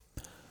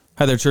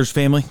Hi there, church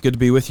family. Good to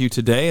be with you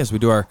today as we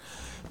do our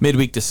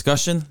midweek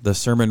discussion, the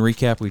sermon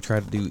recap we try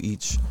to do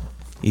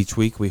each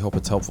week. We hope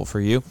it's helpful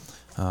for you.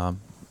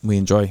 We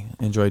enjoy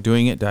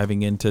doing it,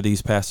 diving into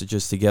these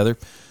passages together.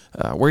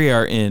 We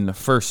are in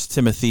 1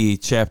 Timothy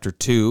chapter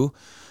 2,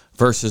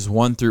 verses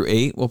 1 through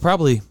 8. We'll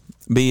probably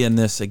be in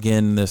this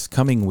again this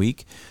coming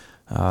week,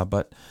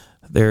 but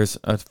there's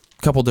a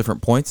couple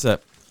different points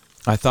that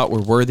I thought were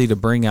worthy to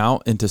bring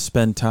out and to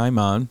spend time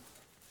on.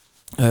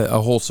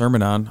 A whole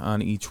sermon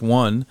on each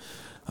one.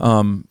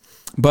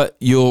 But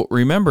you'll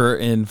remember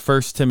in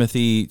 1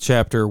 Timothy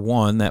chapter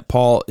 1 that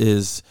Paul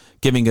is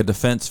giving a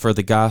defense for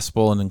the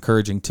gospel and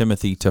encouraging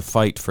Timothy to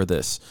fight for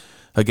this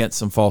against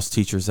some false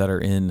teachers that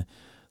are in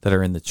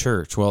the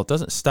church. Well, it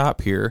doesn't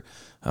stop here.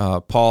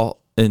 Paul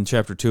in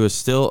chapter 2 is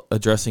still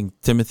addressing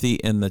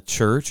Timothy and the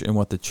church and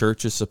what the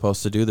church is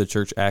supposed to do, the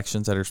church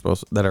actions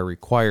that are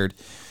required.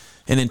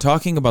 And in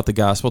talking about the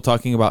gospel,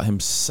 talking about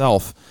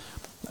himself,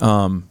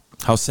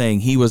 how saying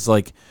he was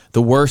like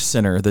the worst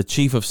sinner, the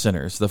chief of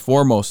sinners, the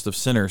foremost of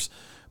sinners,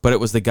 but it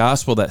was the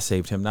gospel that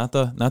saved him, not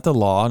the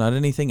law, not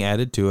anything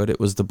added to it. It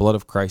was the blood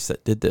of Christ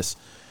that did this.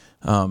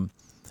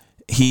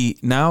 He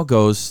now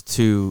goes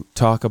to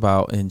talk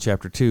about in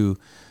chapter 2,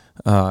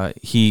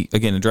 he,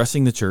 again,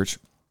 addressing the church,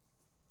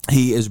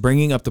 he is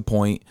bringing up the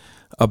point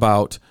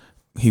about,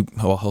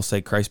 he'll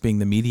say Christ being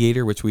the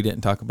mediator, which we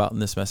didn't talk about in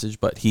this message,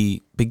 but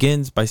he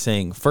begins by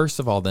saying, first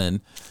of all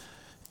then,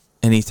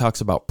 and he talks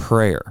about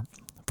prayer.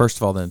 First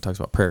of all, then it talks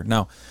about prayer.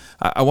 Now,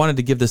 I wanted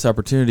to give this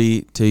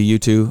opportunity to you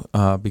two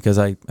because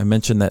I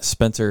mentioned that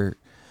Spencer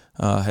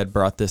had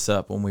brought this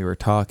up when we were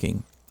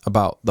talking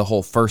about the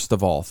whole first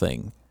of all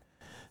thing.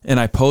 And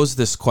I posed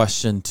this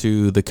question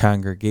to the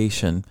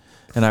congregation,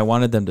 and I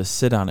wanted them to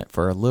sit on it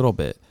for a little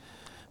bit.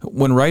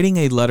 When writing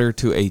a letter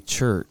to a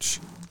church,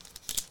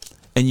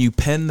 and you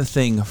pen the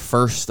thing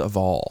first of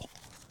all,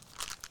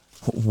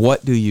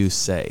 what do you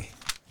say?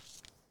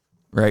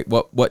 Right?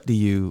 What do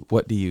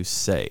you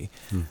say?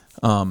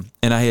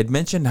 And I had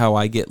mentioned how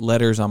I get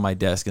letters on my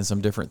desk and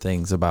some different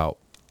things about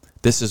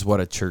this is what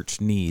a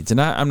church needs.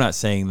 And I'm not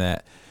saying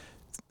that,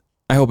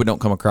 I hope it don't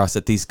come across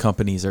that these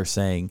companies are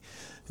saying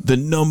the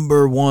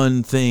number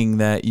one thing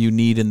that you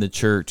need in the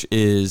church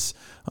is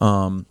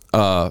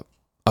a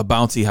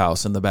bouncy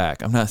house in the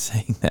back. I'm not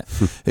saying that.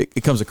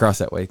 It comes across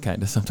that way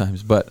kind of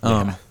sometimes. But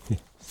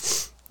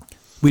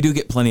we do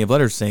get plenty of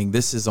letters saying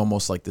this is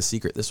almost like the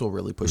secret. This will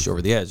really push you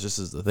over the edge. This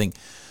is the thing.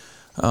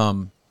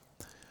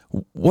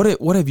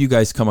 What have you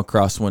guys come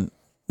across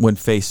when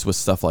faced with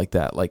stuff like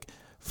that? Like,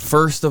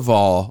 first of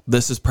all,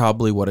 this is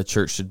probably what a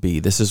church should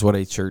be. This is what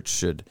a church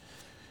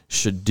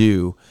should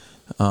do.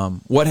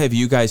 What have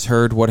you guys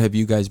heard? What have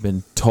you guys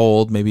been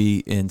told, maybe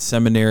in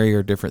seminary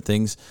or different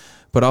things?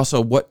 But also,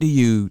 what do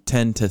you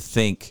tend to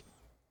think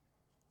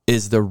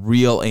is the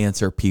real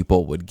answer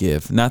people would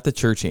give? Not the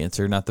church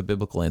answer, not the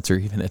biblical answer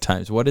even at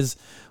times. What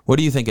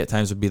do you think at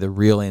times would be the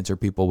real answer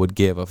people would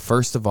give?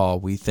 First of all,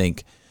 we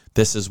think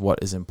this is what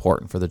is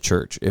important for the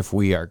church if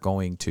we are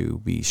going to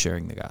be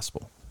sharing the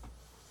gospel.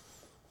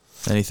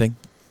 Anything?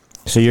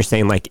 So you're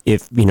saying like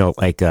if,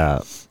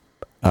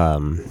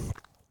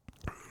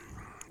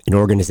 an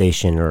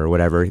organization or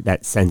whatever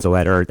that sends a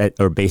letter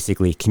or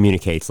basically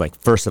communicates like,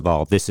 first of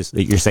all, this is,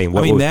 you're saying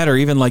what that or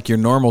even like your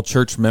normal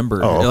church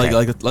member. Oh, okay.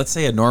 Like let's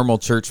say a normal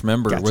church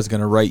member was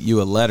going to write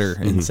you a letter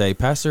and say,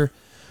 Pastor,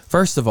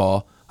 first of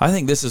all, I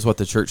think this is what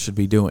the church should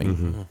be doing.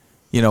 Mm-hmm.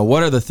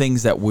 What are the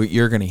things that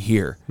you're going to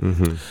hear?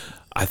 Mm-hmm.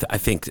 I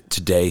think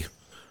today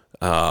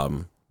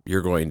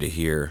you're going to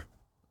hear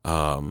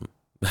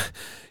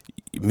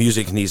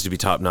music needs to be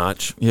top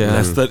notch.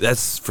 Yeah,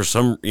 that's for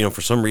some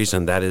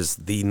reason that is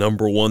the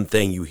number one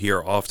thing you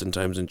hear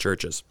oftentimes in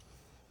churches.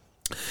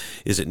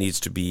 Is it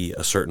needs to be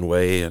a certain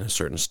way and a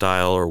certain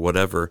style or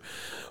whatever,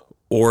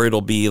 or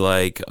it'll be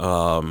like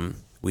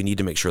we need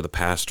to make sure the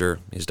pastor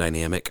is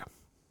dynamic.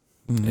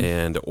 Mm-hmm.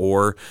 And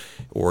or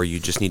you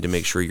just need to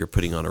make sure you're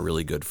putting on a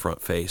really good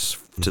front face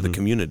to the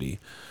community.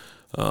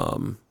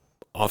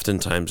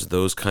 Oftentimes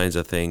those kinds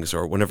of things,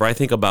 or whenever I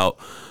think about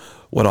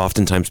what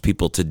oftentimes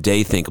people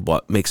today think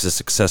about makes a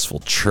successful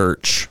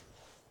church,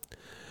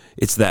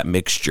 it's that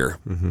mixture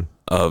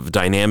of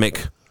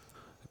dynamic,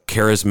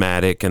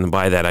 charismatic, and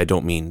by that I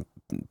don't mean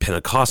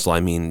Pentecostal.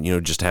 I mean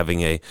just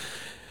having a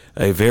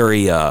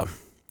very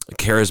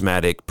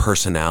charismatic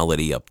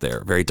personality up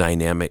there, very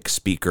dynamic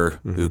speaker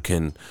who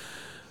can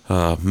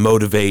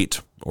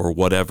motivate or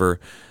whatever,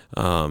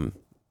 and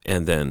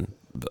then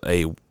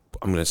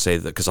I'm going to say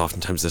that because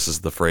oftentimes this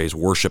is the phrase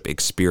worship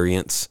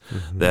experience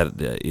that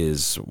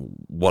is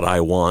what I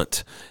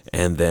want,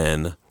 and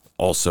then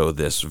also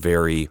this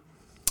very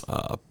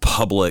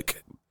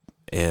public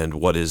and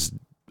what is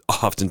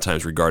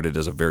oftentimes regarded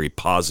as a very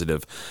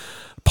positive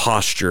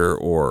posture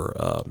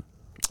or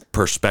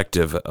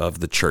perspective of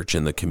the church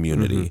in the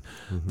community.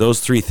 Those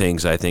three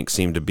things I think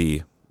seem to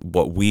be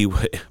what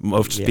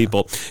most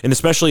people, and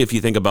especially if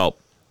you think about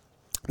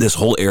this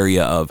whole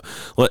area of,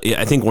 well,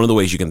 I think one of the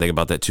ways you can think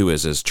about that too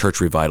is church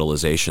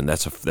revitalization.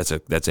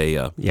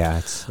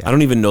 I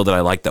don't even know that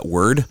I like that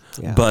word,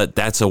 but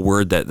that's a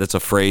word that's a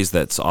phrase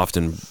that's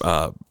often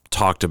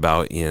talked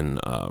about in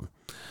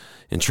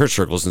church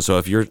circles. And so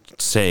if you're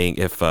saying,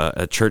 if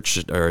a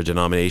church or a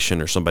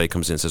denomination or somebody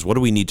comes in and says, what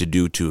do we need to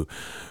do to,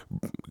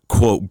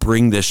 quote,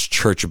 bring this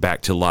church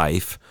back to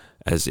life,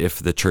 as if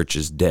the church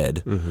is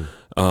dead,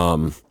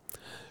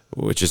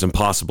 which is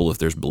impossible if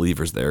there's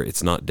believers there.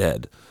 It's not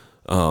dead.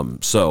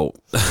 That's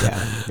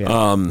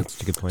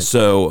a good point.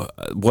 So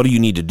what do you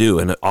need to do?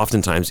 And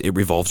oftentimes it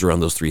revolves around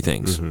those three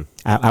things.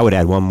 I would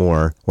add one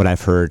more. What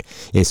I've heard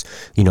is,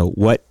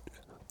 what,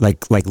 like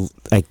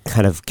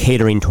kind of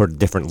catering toward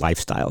different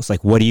lifestyles.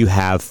 Like, what do you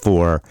have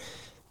for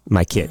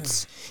my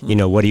kids?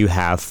 What do you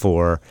have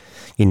for,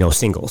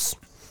 singles?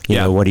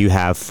 What do you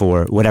have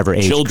for whatever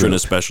age children group?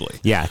 especially?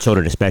 Yeah,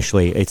 children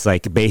especially. It's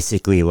like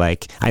basically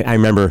like I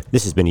remember,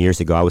 this has been years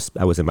ago.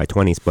 I was in my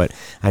 20s, but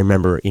I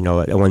remember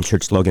at one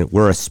church slogan,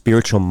 we're a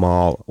spiritual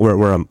mall.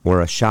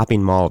 We're a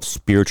shopping mall of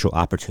spiritual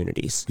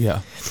opportunities.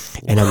 Yeah.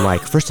 And I'm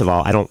like, first of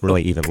all, I don't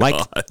really even like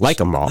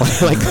a mall,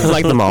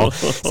 like the mall.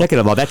 Second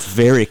of all, that's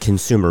very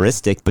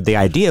consumeristic. But the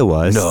idea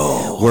was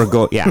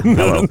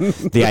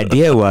the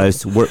idea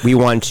was we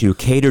want to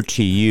cater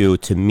to you,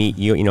 to meet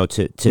you,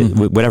 to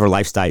whatever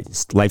life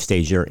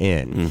stage you're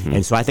in.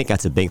 And so I think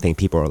that's a big thing.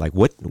 People are like,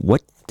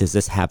 what does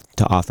this have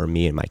to offer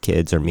me and my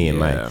kids, or me and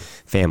my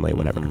family,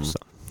 whatever. So.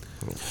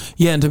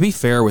 Yeah, and to be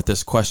fair with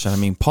this question, I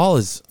mean, Paul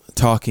is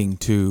talking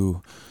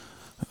to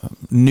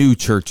new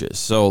churches,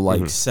 so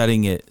like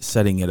setting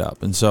it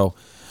up. And so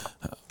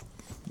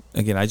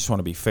again, I just want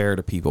to be fair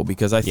to people,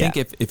 because I think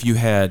if you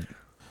had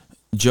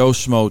Joe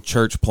Schmo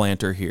church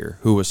planter here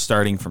who was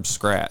starting from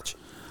scratch,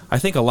 I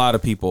think I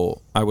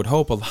would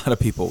hope a lot of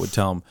people would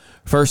tell him,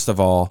 first of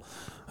all,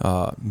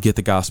 get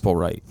the gospel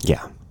right.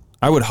 Yeah.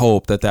 I would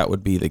hope that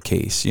would be the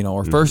case,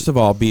 or first of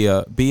all, be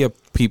a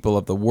people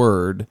of the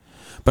word.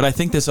 But I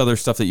think this other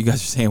stuff that you guys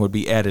are saying would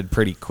be added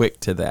pretty quick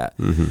to that.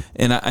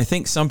 And I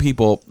think some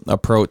people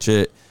approach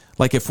it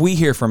like, if we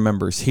hear from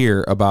members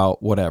here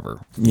about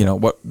whatever,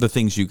 what the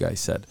things you guys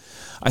said,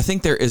 I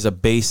think there is a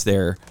base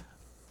there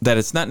that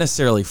it's not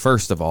necessarily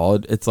first of all.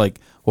 It's like,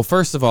 well,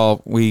 first of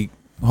all, we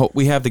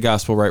have the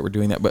gospel right. We're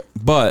doing that,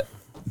 but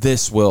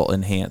this will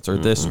enhance, or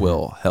this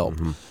will help.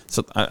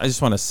 So I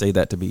just want to say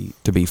that to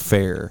be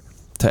fair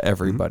to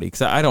everybody,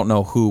 because I don't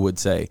know who would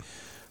say,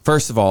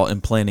 first of all,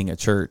 in planning a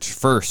church,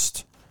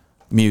 first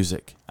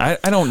music. I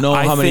don't know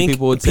how many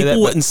people would say that.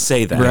 People wouldn't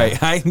say that. Right.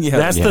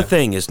 That's the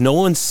thing, is no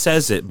one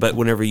says it, but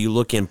whenever you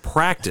look in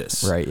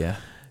practice. Right, yeah.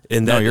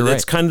 And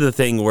that's kind of the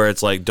thing where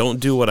it's like, don't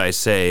do what I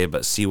say,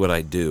 but see what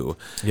I do.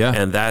 Yeah.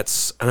 And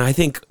I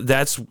think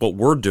that's what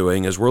we're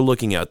doing, is we're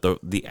looking at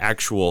the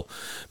actual,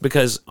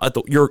 because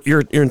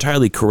you're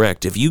entirely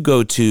correct. If you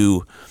go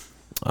to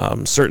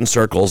certain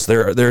circles,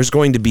 there's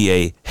going to be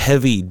a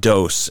heavy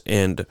dose,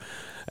 and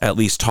at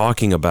least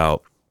talking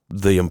about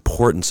the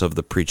importance of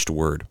the preached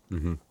word.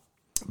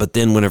 But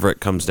then whenever it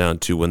comes down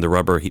to when the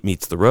rubber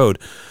meets the road,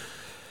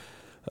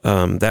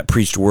 that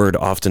preached word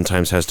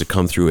oftentimes has to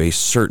come through a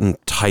certain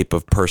type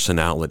of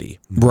personality.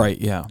 Right,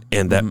 yeah.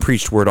 And that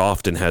preached word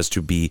often has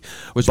to be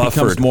Which buffered.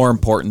 becomes more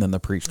important than the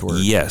preached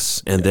word.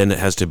 Yes, and then it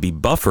has to be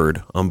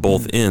buffered on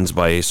both ends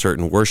by a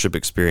certain worship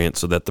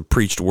experience, so that the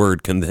preached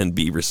word can then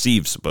be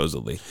received,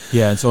 supposedly.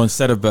 Yeah, and so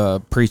instead of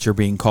a preacher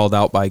being called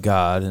out by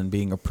God and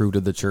being approved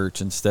of the church,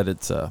 instead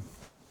it's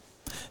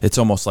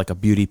almost like a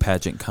beauty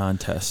pageant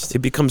contest. It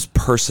becomes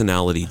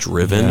personality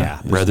driven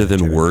rather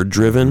than word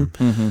driven.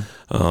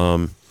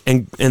 And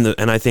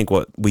I think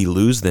what we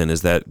lose then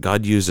is that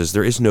God uses,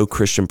 there is no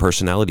Christian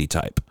personality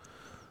type.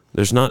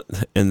 There's not,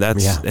 and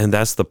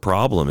that's the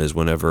problem, is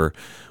whenever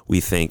we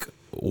think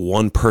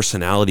one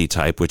personality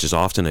type, which is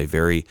often a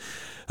very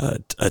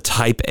a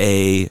type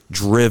A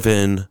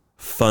driven,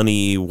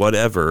 funny,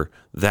 whatever,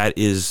 that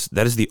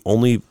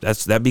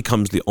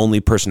becomes the only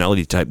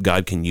personality type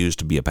God can use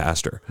to be a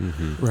pastor.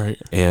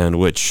 Right. And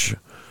which,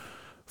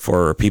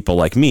 for people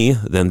like me,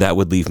 then that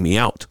would leave me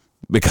out,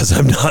 because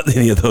I'm not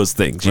any of those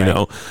things, you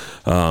know?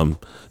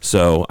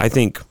 So I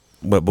think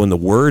when the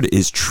word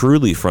is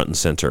truly front and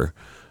center,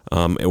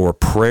 or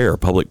prayer,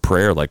 public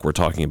prayer, like we're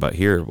talking about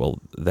here, well,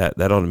 that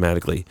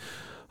automatically,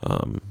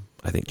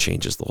 I think,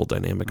 changes the whole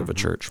dynamic of a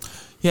church.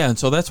 Yeah, and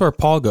so that's where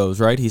Paul goes,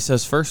 right? He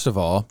says, first of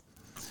all,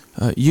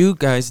 you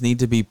guys need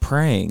to be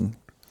praying,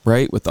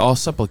 right, with all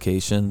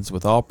supplications,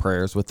 with all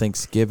prayers, with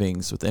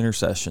thanksgivings, with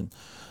intercession.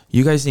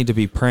 You guys need to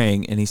be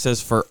praying, and he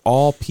says for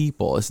all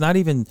people. It's not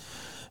even,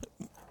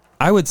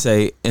 I would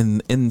say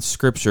in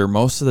Scripture,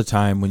 most of the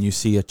time when you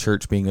see a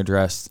church being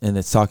addressed and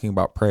it's talking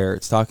about prayer,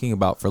 it's talking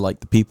about for like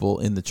the people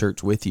in the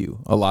church with you.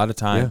 A lot of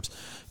times,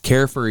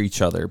 care for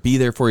each other, be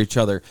there for each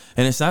other,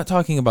 and it's not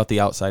talking about the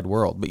outside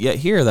world. But yet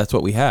here, that's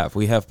what we have.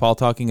 We have Paul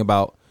talking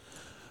about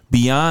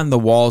beyond the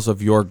walls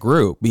of your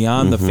group,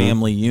 beyond the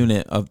family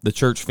unit of the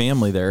church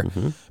family there,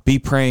 be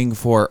praying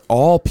for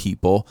all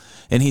people.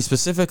 And he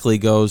specifically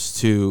goes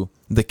to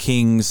the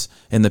kings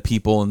and the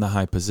people in the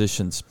high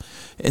positions.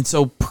 And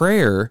so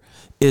prayer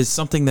is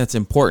something that's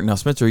important. Now,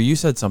 Spencer, you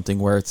said something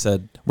where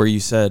you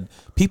said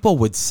people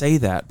would say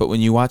that, but when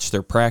you watch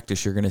their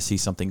practice, you're going to see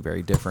something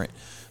very different.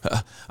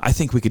 I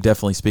think we could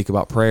definitely speak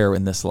about prayer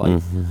in this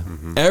light.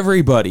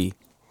 Everybody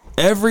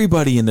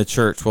in the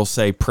church will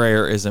say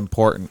prayer is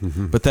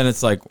important, but then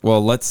it's like,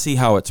 well, let's see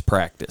how it's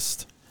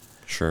practiced.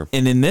 Sure.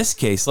 And in this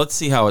case, let's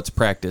see how it's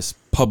practiced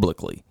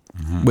publicly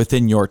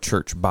within your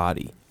church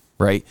body,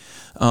 right?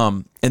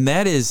 And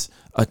that is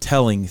a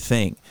telling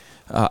thing.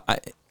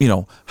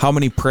 How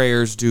many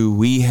prayers do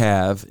we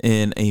have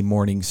in a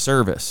morning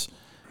service?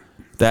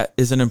 That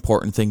is an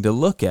important thing to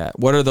look at.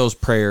 What are those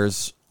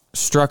prayers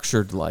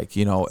structured like?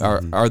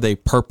 Are they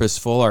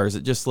purposeful, or is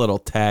it just little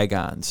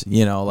tag-ons?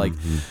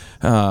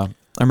 I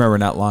remember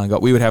not long ago,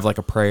 we would have like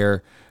a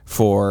prayer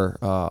for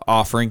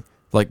offering,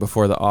 like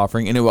before the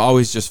offering, and it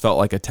always just felt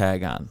like a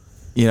tag-on.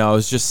 It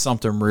was just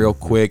something real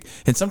quick.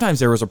 And sometimes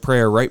there was a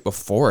prayer right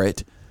before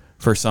it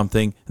for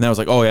something, and then I was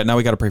like, oh yeah, now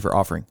we got to pray for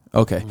offering.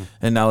 Okay,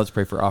 and now let's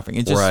pray for offering.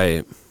 It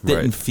just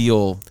didn't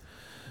feel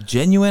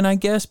genuine, I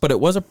guess, but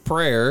it was a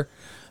prayer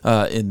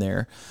in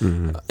there.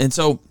 And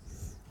so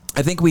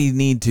I think we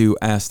need to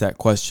ask that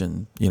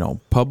question,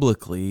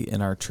 publicly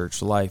in our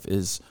church life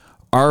is,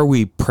 are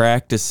we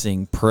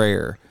practicing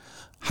prayer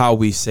how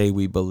we say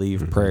we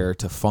believe prayer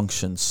to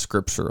function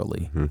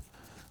scripturally?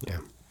 Yeah.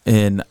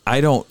 And I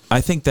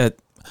think that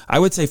I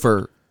would say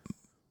for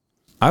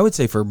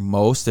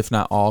most, if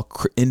not all,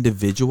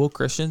 individual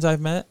Christians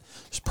I've met,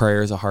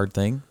 prayer is a hard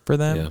thing for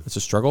them. Yeah. It's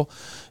a struggle.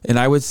 And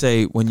I would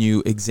say when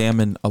you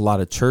examine a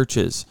lot of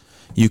churches,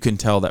 you can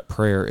tell that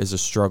prayer is a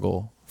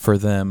struggle for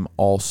them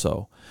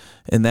also.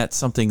 And that's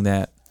something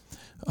that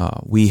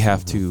we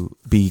have to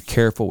be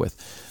careful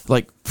with.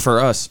 Like for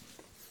us,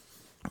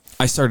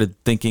 I started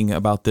thinking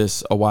about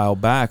this a while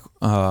back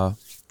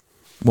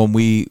when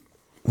we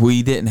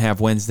didn't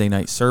have Wednesday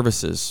night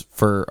services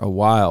for a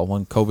while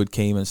when COVID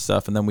came and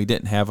stuff, and then we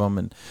didn't have them,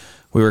 and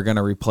we were going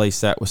to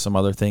replace that with some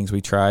other things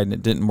we tried, and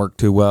it didn't work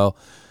too well.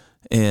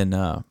 And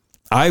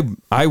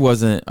I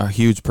wasn't a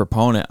huge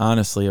proponent,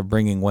 honestly, of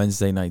bringing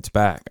Wednesday nights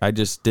back. I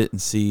just didn't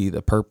see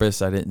the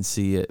purpose. I didn't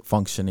see it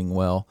functioning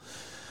well.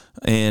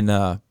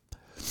 And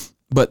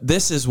but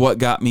this is what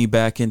got me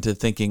back into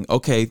thinking,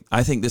 okay,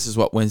 I think this is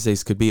what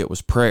Wednesdays could be. It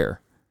was prayer.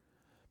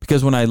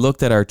 Because when I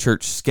looked at our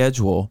church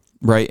schedule,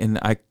 right,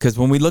 because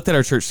when we looked at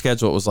our church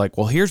schedule, it was like,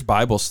 well, here's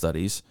Bible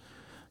studies.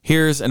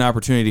 Here's an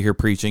opportunity to hear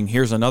preaching.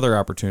 Here's another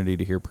opportunity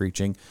to hear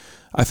preaching.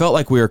 I felt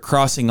like we were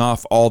crossing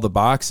off all the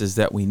boxes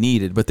that we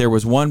needed, but there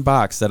was one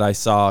box that I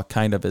saw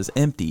kind of as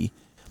empty,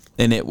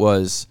 and it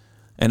was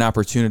an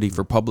opportunity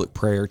for public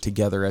prayer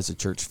together as a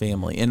church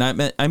family. And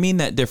I mean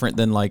that different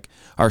than like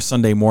our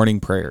Sunday morning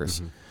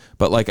prayers,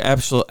 but like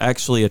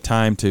actually a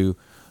time to,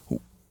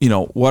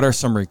 what are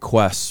some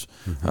requests?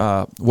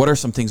 What are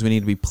some things we need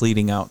to be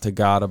pleading out to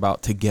God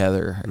about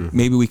together?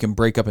 Maybe we can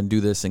break up and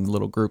do this in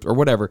little groups or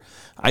whatever.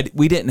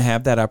 We didn't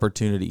have that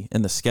opportunity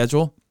in the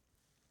schedule.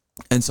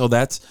 And so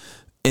that's,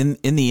 in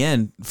the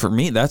end, for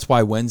me, that's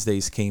why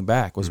Wednesdays came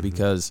back, was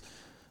because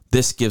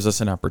this gives us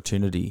an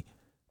opportunity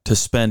to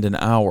spend an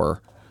hour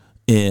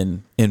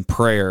in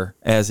prayer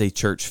as a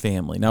church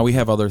family. Now we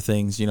have other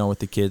things, with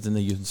the kids and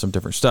the youth and some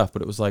different stuff,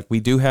 but it was like,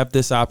 we do have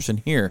this option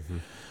here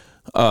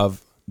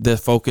of the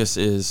focus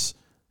is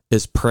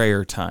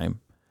prayer time.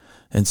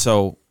 And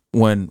so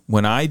when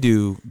I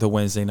do the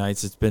Wednesday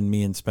nights, it's been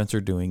me and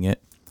Spencer doing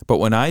it. But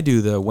when I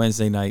do the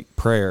Wednesday night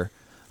prayer,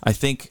 I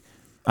think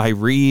I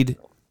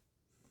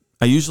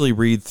usually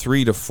read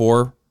 3 to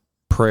 4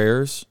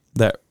 prayers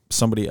that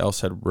somebody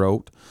else had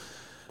wrote.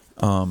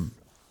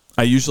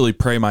 I usually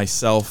pray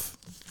myself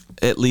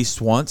at least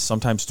once,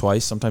 sometimes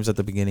twice, sometimes at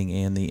the beginning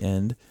and the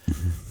end.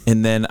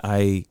 And then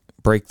I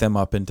break them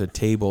up into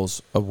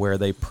tables of where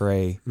they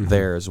pray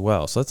there as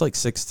well. So that's like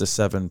 6 to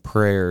 7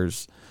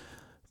 prayers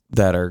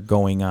that are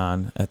going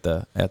on at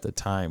the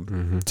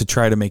time to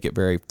try to make it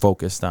very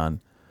focused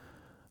on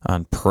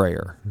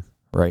prayer,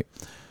 right?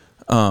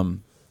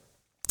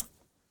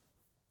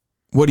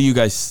 What do you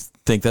guys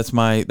think? That's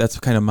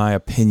kind of my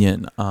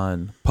opinion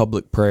on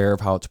public prayer,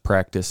 of how it's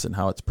practiced and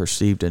how it's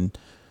perceived in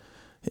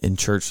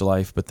church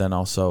life, but then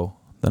also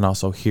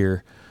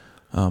here.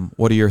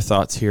 What are your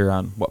thoughts here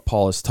on what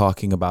Paul is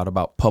talking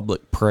about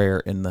public prayer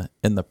in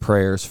the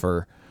prayers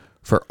for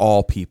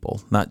all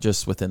people, not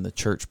just within the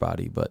church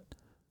body, but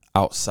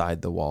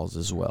outside the walls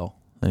as well?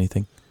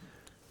 Anything?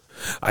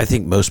 I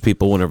think most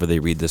people, whenever they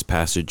read this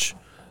passage,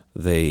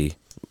 they,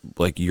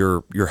 like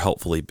you're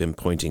helpfully been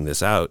pointing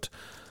this out,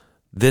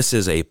 this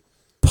is a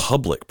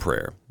public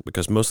prayer,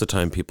 because most of the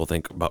time people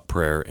think about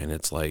prayer and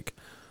it's like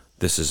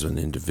this is an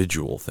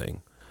individual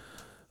thing.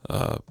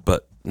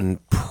 But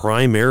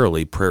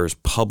primarily prayer is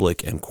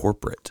public and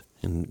corporate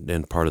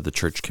and part of the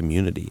church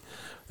community.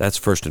 That's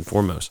first and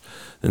foremost.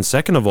 And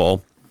second of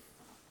all,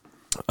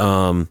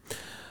 I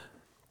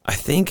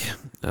think,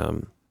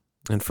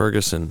 and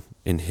Ferguson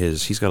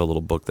he's got a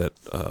little book that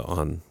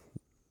on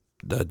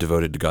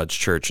devoted to God's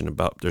church,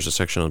 and there's a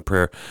section on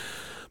prayer.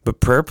 But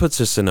prayer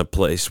puts us in a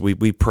place.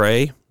 We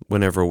pray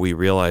whenever we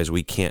realize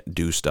we can't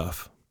do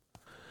stuff.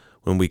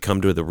 When we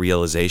come to the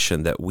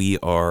realization that we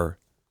are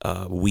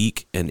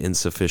weak and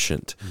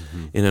insufficient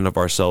in and of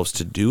ourselves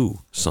to do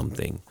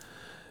something.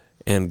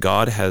 And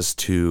God has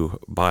to,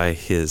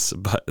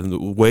 but the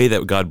way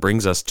that God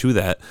brings us to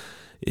that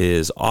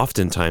is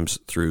oftentimes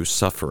through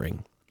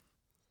suffering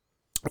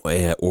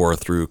or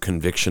through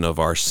conviction of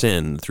our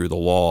sin through the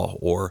law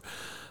or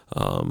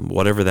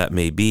whatever that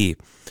may be.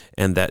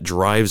 And that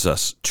drives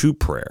us to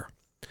prayer.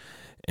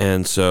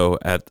 And so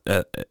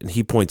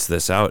he points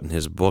this out in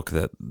his book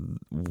that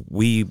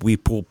we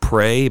will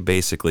pray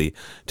basically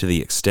to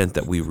the extent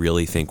that we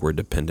really think we're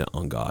dependent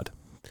on God.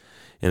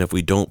 And if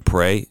we don't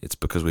pray, it's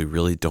because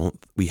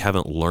we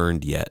haven't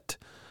learned yet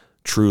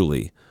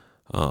truly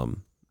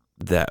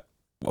that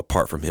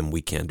apart from him,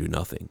 we can do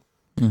nothing.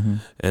 Mm-hmm.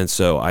 And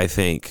so I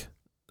think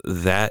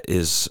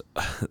that's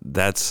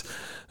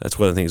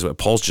one of the things.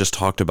 Paul's just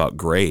talked about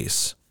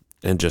grace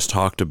and just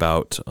talked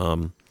about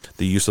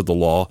the use of the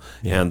law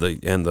and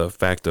the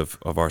fact of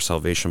our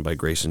salvation by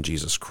grace in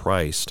Jesus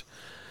Christ.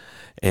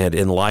 And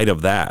in light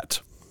of that,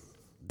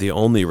 the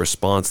only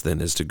response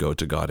then is to go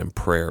to God in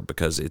prayer,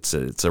 because it's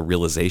a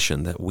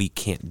realization that we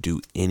can't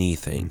do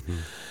anything.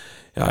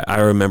 Mm-hmm. I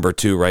remember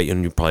too, right,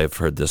 and you probably have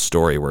heard this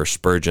story where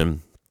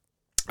Spurgeon,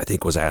 I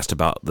think, was asked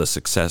about the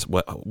success,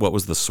 what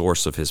was the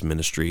source of his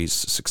ministry's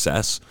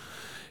success,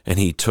 and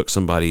he took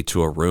somebody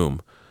to a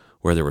room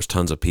where there was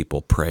tons of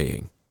people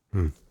praying.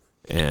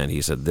 And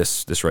he said,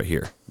 this right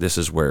here, this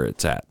is where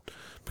it's at,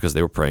 because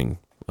they were praying,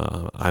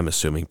 I'm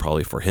assuming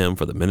probably for him,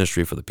 for the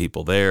ministry, for the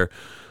people there,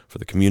 for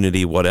the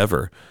community,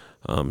 whatever.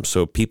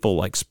 So people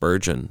like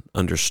Spurgeon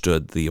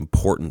understood the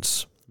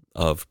importance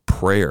of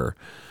prayer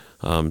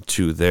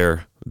to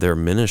their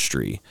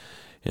ministry.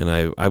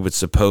 And I would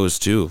suppose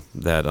too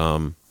that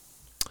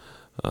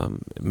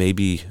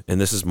maybe,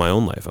 and this is my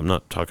own life, I'm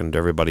not talking to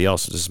everybody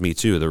else, this is me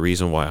too, the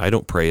reason why I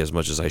don't pray as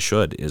much as I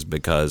should is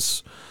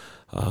because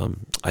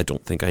I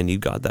don't think I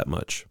need God that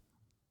much.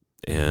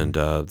 And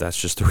that's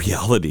just the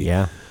reality.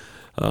 Yeah.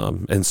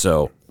 And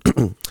so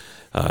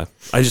I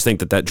just think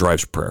that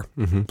drives prayer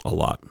a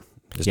lot,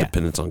 is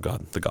dependence on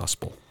God, the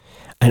gospel.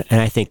 And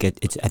I think I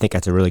think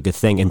that's a really good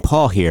thing. And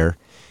Paul here,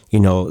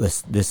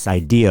 this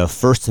idea,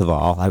 first of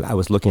all, I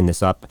was looking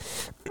this up.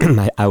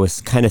 I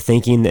was kind of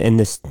thinking in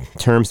this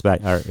terms,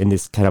 or in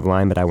this kind of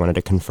line, but I wanted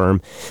to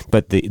confirm.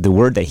 But the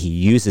word that he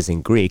uses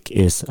in Greek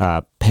is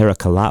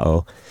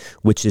parakalao,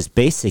 which is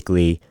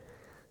basically,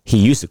 he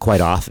used it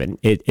quite often.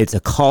 It's a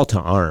call to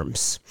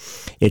arms.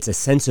 It's a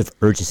sense of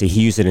urgency.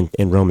 He used it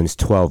in Romans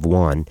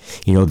 12:1.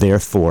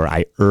 Therefore,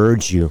 I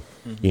urge you,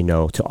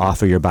 to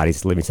offer your bodies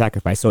as a living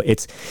sacrifice. So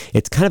it's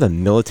kind of a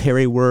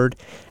military word,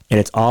 and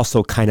it's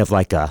also kind of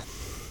like a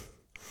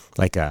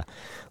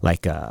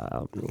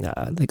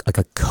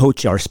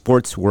coach or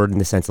sports word in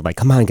the sense of like,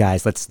 come on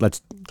guys,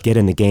 let's get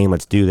in the game,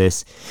 let's do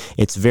this.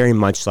 It's very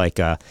much like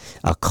a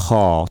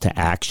call to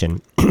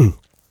action.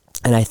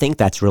 And I think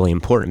that's really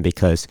important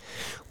because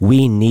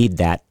we need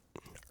that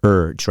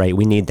urge, right?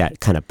 We need that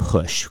kind of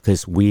push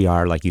because we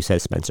are, like you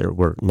said, Spencer,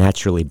 we're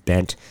naturally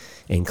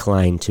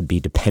inclined to be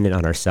dependent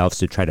on ourselves,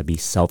 to try to be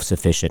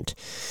self-sufficient,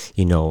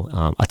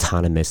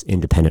 autonomous,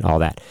 independent, all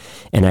that.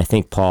 And I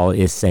think Paul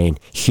is saying,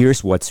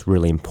 here's what's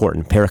really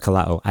important.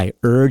 Parakalao, I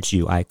urge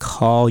you, I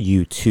call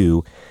you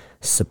to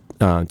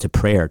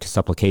prayer, to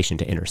supplication,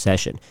 to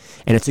intercession.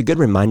 And it's a good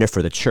reminder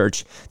for the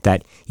church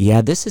that,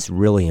 this is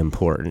really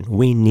important.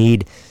 We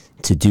need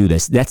to do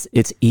this.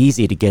 It's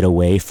easy to get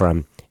away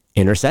from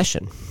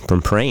intercession,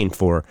 from praying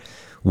for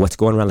what's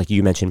going around, like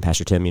you mentioned,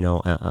 Pastor Tim,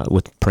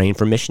 with praying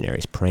for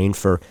missionaries, praying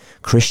for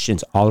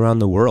Christians all around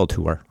the world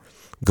who are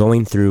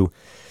going through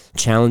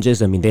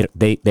challenges. I mean,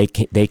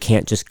 they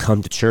can't just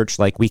come to church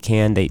like we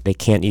can. They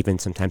can't even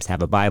sometimes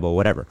have a Bible,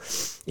 whatever.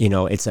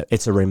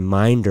 It's a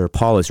reminder.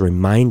 Paul is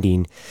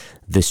reminding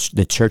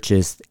the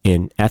churches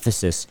in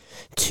Ephesus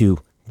to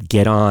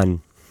get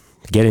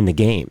in the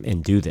game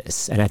and do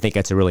this. And I think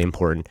that's a really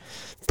important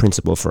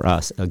principle for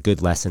us, a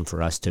good lesson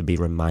for us to be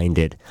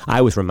reminded. I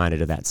was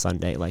reminded of that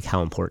Sunday, like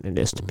how important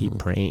it is to be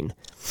praying.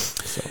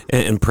 So.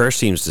 And prayer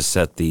seems to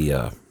set the,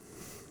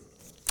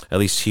 at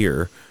least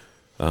here,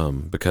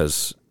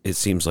 because it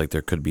seems like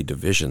there could be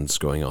divisions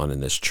going on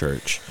in this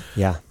church.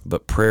 Yeah.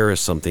 But prayer is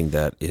something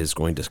that is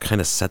going to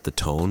kind of set the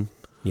tone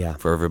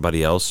for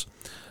everybody else.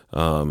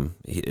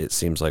 It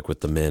seems like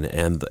with the men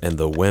and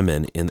the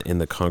women in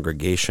the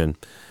congregation,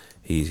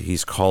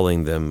 he's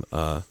calling them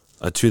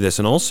to this.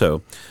 And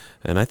also,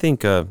 and I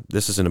think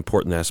this is an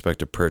important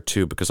aspect of prayer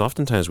too, because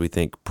oftentimes we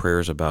think prayer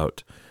is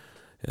about,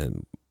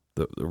 and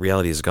the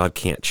reality is God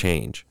can't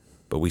change,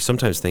 but we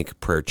sometimes think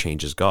prayer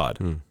changes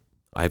God.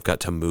 I've got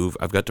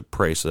to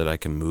pray so that I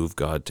can move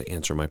God to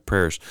answer my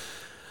prayers.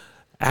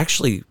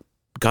 Actually,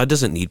 God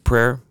doesn't need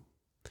prayer.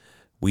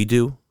 We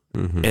do.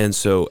 Mm-hmm. And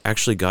so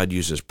actually God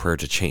uses prayer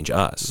to change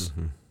us.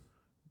 Mm-hmm.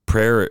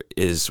 Prayer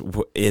is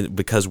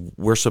because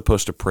we're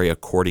supposed to pray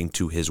according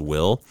to his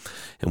will.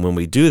 And when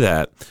we do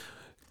that,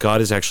 God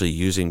is actually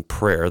using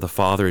prayer. The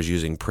Father is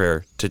using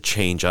prayer to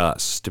change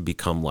us to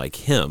become like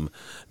him,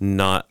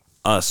 not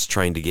us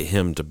trying to get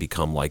him to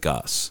become like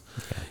us.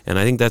 Okay. And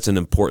I think that's an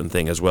important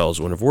thing as well,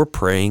 is whenever we're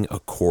praying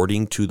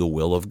according to the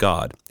will of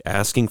God,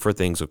 asking for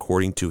things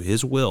according to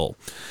his will,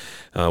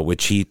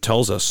 which he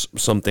tells us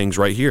some things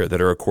right here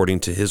that are according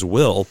to his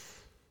will,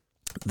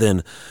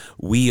 then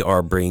we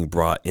are being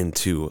brought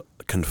into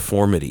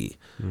conformity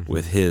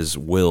with his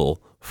will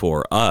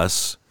for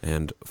us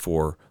and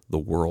for the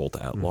world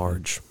at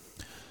large.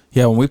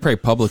 Yeah, when we pray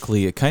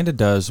publicly, it kind of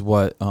does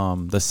what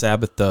the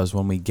Sabbath does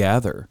when we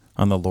gather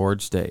on the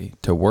Lord's Day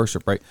to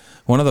worship, right?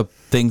 One of the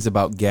things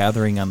about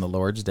gathering on the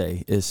Lord's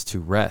Day is to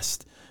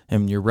rest.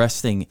 And you're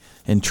resting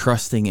and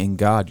trusting in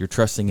God. You're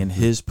trusting in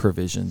his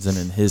provisions and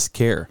in his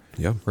care.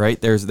 Yeah.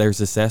 Right? There's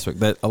this aspect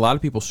that a lot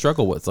of people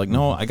struggle with. It's like,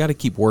 no, I got to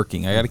keep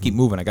working. I got to keep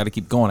moving. I got to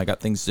keep going. I got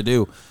things to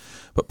do.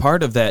 But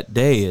part of that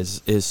day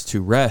is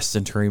to rest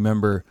and to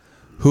remember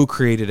who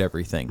created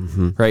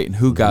everything, right? And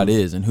who God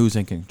is and who's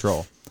in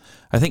control.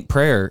 I think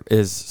prayer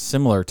is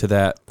similar to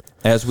that.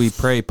 As we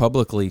pray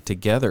publicly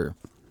together,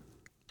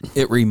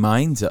 it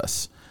reminds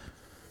us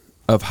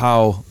of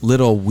how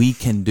little we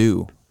can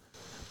do.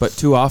 But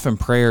too often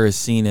prayer is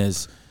seen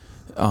as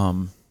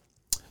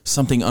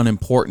something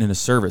unimportant in a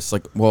service.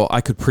 Like, well,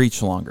 I could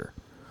preach longer,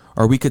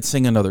 or we could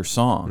sing another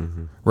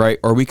song, right?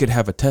 Or we could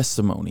have a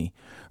testimony,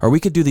 or we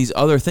could do these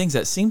other things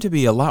that seem to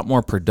be a lot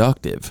more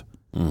productive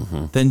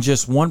than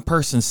just one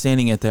person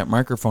standing at that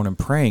microphone and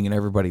praying and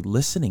everybody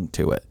listening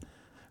to it,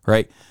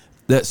 right?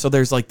 So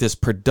there's like this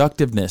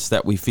productiveness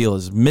that we feel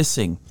is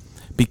missing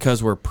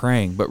because we're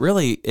praying. But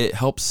really, it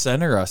helps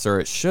center us, or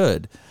it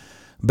should,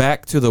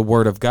 back to the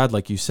Word of God,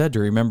 like you said, to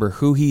remember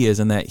who he is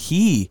and that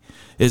he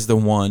is the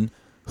one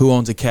who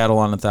owns a cattle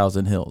on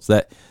 1,000 hills,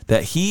 that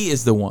he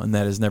is the one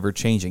that is never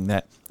changing,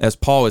 that as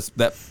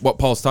what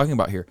Paul is talking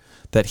about here,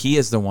 that he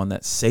is the one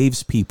that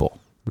saves people,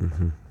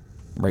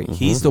 right?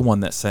 He's the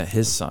one that sent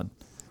his son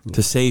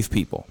to save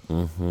people.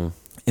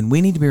 And we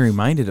need to be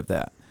reminded of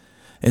that.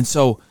 And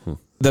so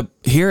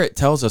here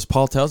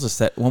Paul tells us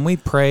that when we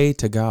pray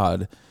to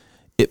God,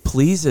 it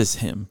pleases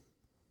him.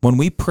 When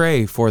we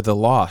pray for the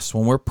lost,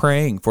 when we're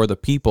praying for the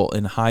people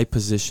in high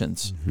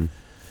positions,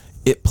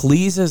 it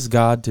pleases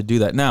God to do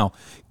that. Now,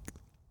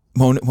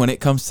 when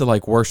it comes to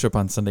like worship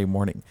on Sunday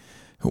morning,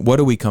 what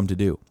do we come to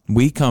do?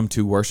 We come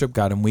to worship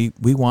God, and we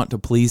want to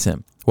please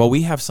him. Well,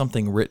 we have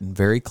something written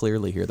very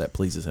clearly here that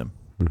pleases him.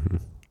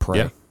 Pray.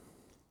 Yeah.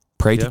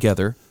 Pray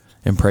together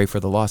and pray for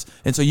the lost.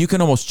 And so you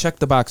can almost check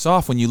the box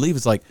off when you leave.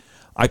 It's like,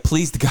 I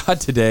pleased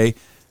God today.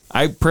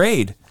 I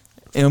prayed,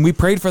 and we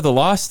prayed for the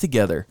lost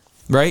together.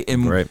 Right.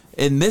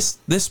 And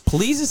this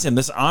pleases him.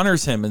 This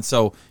honors him. And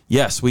so,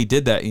 yes, we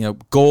did that,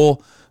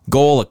 goal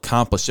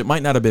accomplished. It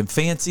might not have been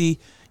fancy.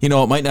 It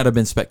might not have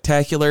been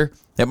spectacular.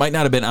 It might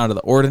not have been out of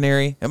the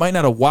ordinary. It might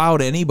not have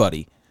wowed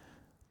anybody,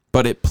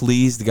 but it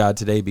pleased God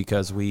today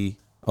because we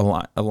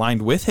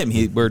aligned with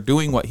him. We're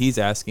doing what he's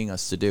asking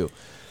us to do,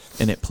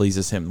 and it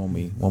pleases him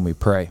when we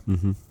pray.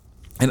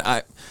 And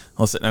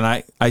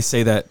I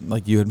say that,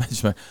 like you had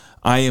mentioned,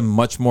 I am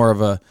much more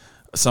of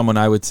someone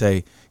I would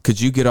say, could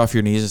you get off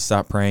your knees and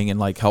stop praying and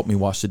like help me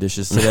wash the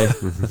dishes today?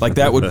 Like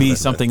that would be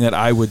something that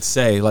I would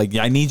say. Like,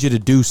 I need you to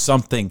do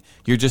something.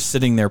 You're just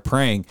sitting there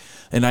praying.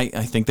 And I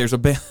think there is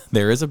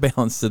a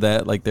balance to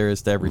that, like there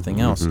is to everything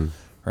else,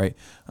 right?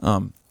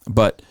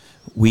 But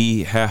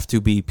we have to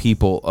be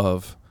people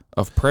of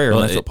prayer.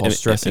 And that's what Paul's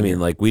stressing. I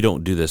mean, like, we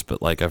don't do this,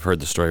 but like I've heard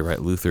the story,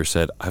 right? Luther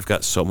said, I've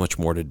got so much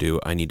more to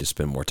do. I need to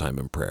spend more time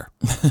in prayer.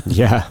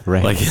 Yeah,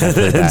 right. Like,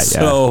 that's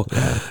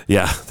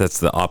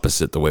the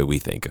opposite the way we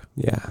think.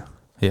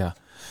 Yeah.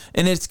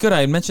 And it's good.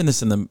 I mentioned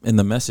this in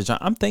the message.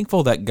 I'm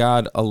thankful that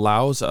God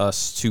allows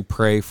us to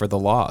pray for the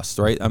lost,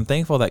 right? I'm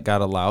thankful that God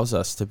allows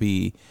us to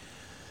be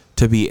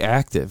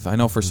active. I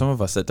know for some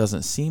of us that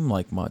doesn't seem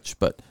like much,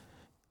 but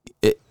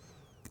it,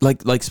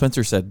 like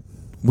Spencer said,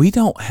 we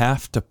don't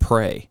have to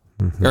pray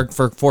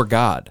for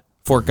God,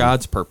 for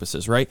God's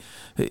purposes, right?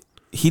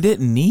 He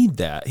didn't need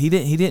that. He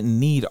didn't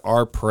need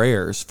our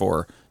prayers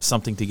for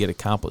something to get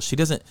accomplished. He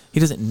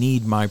doesn't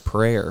need my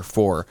prayer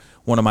for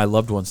one of my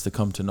loved ones to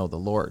come to know the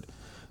Lord.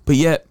 But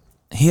yet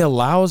he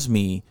allows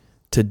me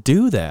to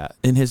do that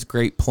in his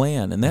great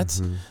plan. And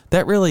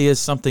that really is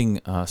something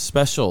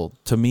special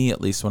to me,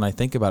 at least when I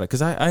think about it.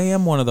 Because I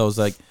am one of those,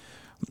 like,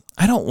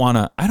 I don't want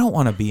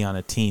to be on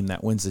a team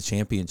that wins the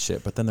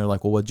championship, but then they're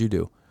like, well, what'd you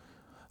do?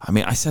 I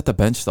mean, I sat the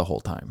bench the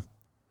whole time.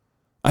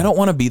 I don't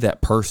want to be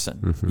that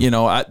person.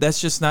 That's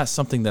just not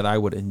something that I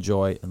would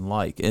enjoy and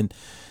like. And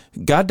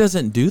God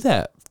doesn't do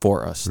that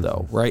for us,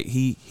 though, right?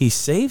 He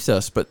saves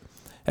us, but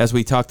as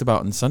we talked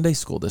about in Sunday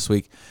school this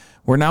week,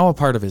 we're now a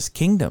part of his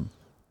kingdom.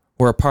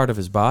 We're a part of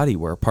his body.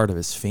 We're a part of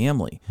his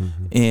family.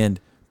 And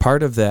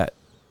part of that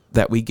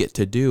we get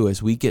to do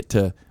is we get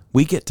to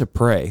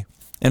pray.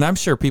 And I'm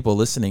sure people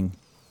listening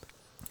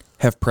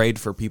have prayed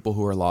for people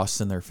who are lost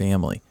in their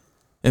family.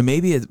 And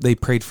maybe they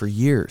prayed for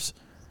years.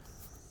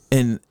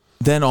 And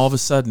then all of a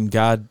sudden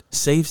God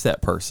saves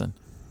that person,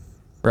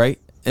 right?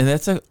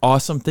 that's an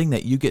awesome thing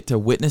that you get to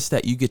witness,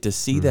 that you get to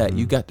see, that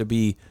you got to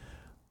be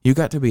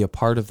a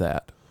part of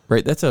that,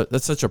 right?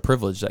 That's such a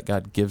privilege that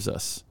God gives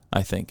us,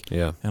 I think,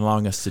 Yeah. and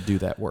allowing us to do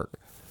that work.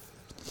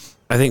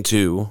 I think,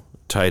 too,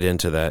 tied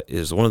into that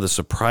is one of the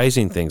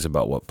surprising things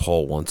about what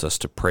Paul wants us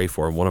to pray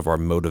for, and one of our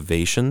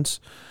motivations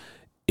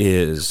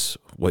is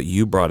what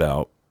you brought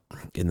out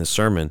in the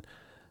sermon,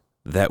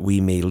 that we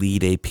may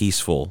lead a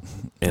peaceful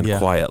and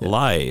quiet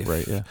life.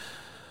 Right, yeah.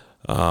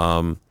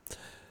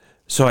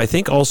 So I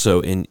think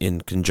also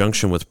in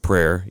conjunction with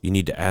prayer, you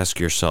need to ask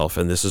yourself,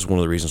 and this is one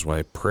of the reasons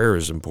why prayer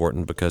is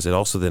important, because it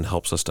also then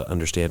helps us to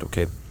understand,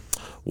 okay,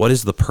 what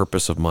is the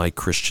purpose of my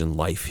Christian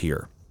life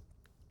here?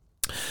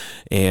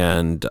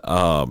 And,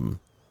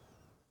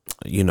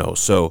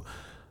 so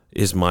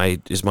is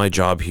my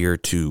job here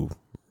to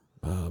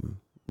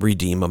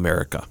redeem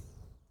America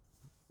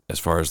as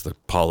far as the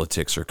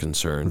politics are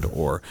concerned,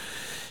 or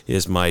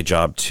is my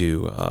job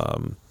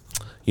to,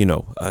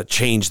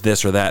 change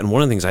this or that? And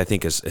one of the things I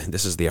think is,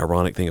 this is the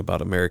ironic thing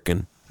about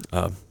American,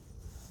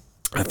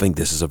 I think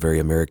this is a very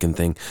American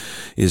thing,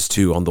 is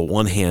to, on the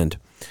one hand,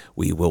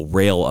 we will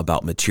rail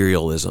about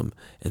materialism.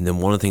 And then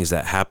one of the things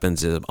that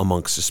happens is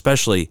amongst,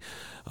 especially,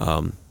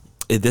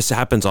 this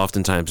happens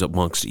oftentimes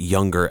amongst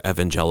younger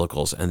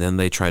evangelicals, and then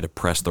they try to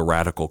press the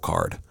radical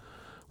card.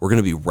 We're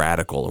going to be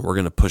radical, and we're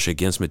going to push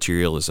against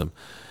materialism.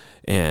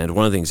 And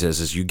one of the things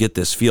is you get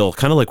this feel,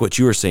 kind of like what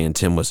you were saying,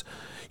 Tim, was,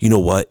 you know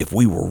what, if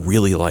we were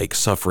really like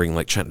suffering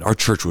like China, our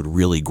church would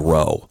really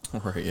grow.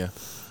 Right, yeah.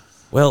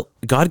 Well,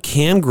 God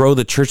can grow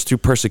the church through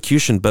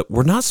persecution, but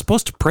we're not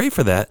supposed to pray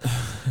for that.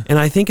 And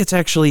I think it's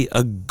actually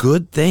a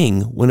good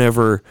thing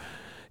whenever,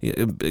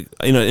 in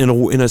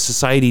a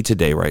society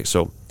today, right?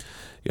 So,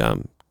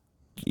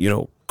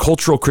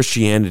 cultural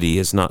Christianity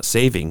is not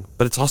saving,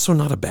 but it's also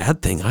not a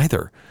bad thing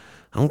either.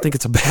 I don't think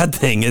it's a bad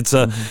thing. It's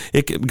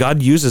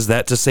God uses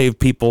that to save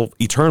people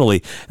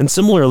eternally. And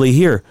similarly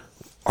here,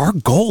 our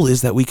goal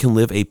is that we can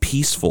live a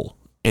peaceful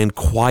and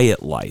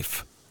quiet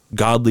life,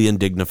 godly and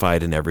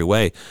dignified in every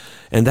way.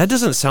 And that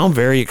doesn't sound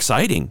very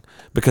exciting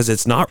because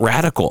it's not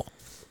radical,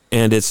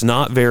 and it's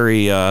not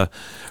very,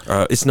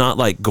 it's not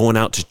like going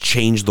out to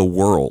change the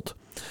world.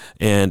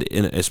 And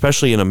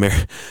especially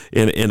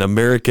in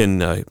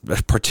American,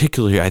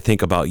 particularly, I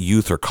think about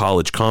youth or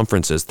college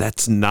conferences.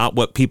 That's not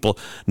what people.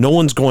 No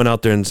one's going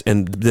out there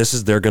and this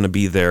is they're going to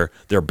be their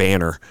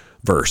banner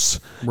verse.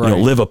 Right.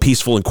 Live a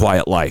peaceful and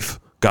quiet life,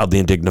 godly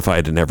and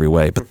dignified in every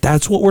way. But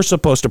that's what we're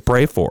supposed to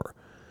pray for.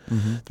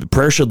 Mm-hmm.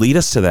 Prayer should lead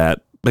us to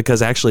that,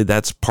 because actually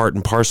that's part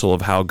and parcel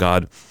of how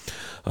God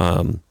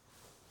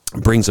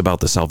brings about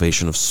the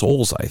salvation of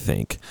souls, I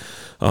think.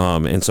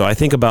 And so I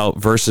think about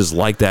verses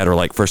like that, or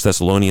like 1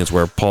 Thessalonians,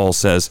 where Paul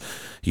says,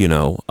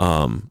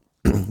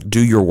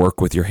 do your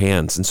work with your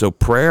hands. And so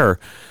prayer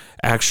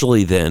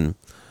actually then,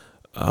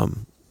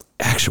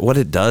 what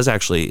it does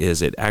actually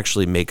is it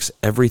actually makes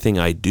everything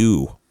I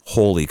do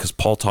holy, because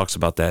Paul talks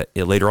about that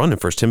later on in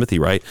 1 Timothy,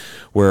 right,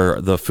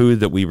 where the food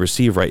that we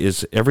receive, right,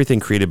 is everything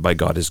created by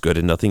God is good,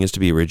 and nothing is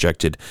to be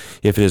rejected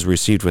if it is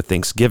received with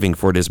thanksgiving,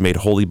 for it is made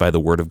holy by the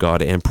word of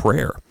God and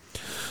prayer.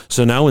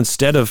 So now,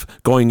 instead of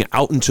going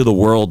out into the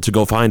world to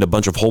go find a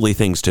bunch of holy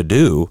things to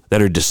do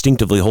that are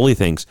distinctively holy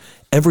things,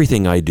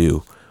 everything I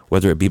do,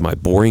 whether it be my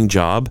boring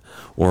job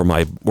or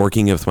my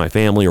working with my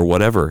family or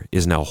whatever,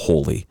 is now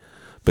holy,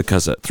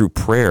 because through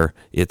prayer,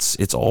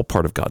 it's all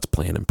part of God's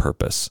plan and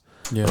purpose.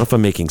 Yeah. I don't know if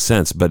I'm making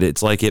sense, but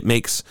it's like it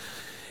makes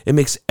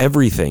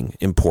everything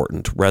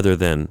important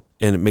and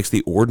it makes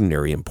the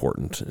ordinary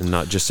important, and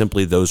not just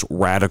simply those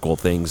radical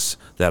things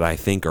that I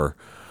think are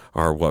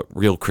what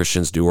real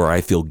Christians do, or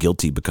I feel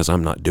guilty because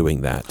I'm not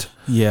doing that.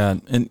 Yeah,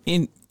 and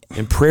in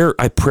prayer,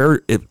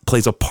 it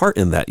plays a part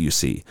in that, you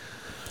see.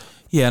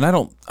 Yeah, and I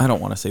don't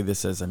want to say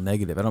this as a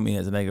negative. I don't mean it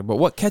as a negative, but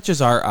what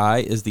catches our eye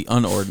is the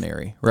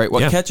unordinary, right?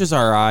 What catches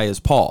our eye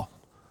is Paul,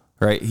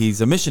 right?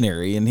 He's a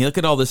missionary, and look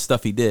at all this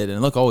stuff he did, and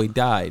look, he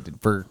died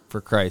for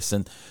Christ,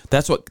 and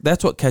that's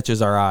what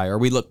catches our eye. Or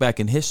we look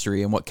back in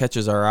history, and what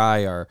catches our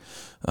eye are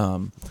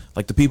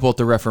like the people at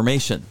the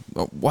Reformation.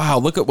 Wow,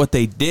 look at what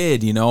they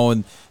did,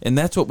 and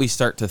that's what we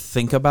start to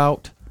think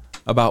about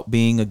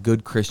being a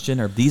good Christian.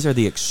 Or these are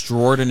the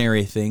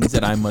extraordinary things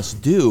that I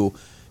must do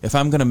if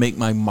I'm going to make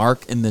my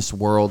mark in this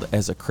world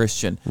as a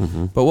Christian.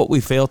 Mm-hmm. But what we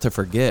fail to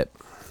forget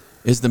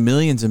is the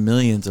millions and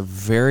millions of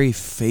very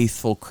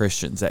faithful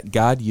Christians that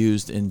God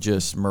used in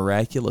just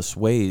miraculous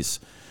ways,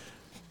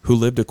 who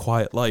lived a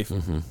quiet life,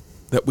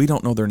 that we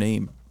don't know their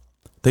name.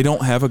 They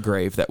don't have a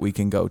grave that we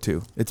can go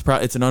to.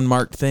 It's an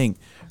unmarked thing,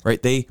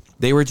 right?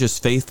 They were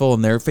just faithful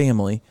in their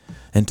family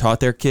and taught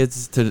their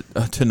kids to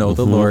know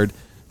the Lord,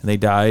 and they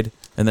died.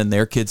 And then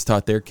their kids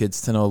taught their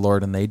kids to know the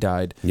Lord, and they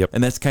died. Yep.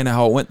 And that's kind of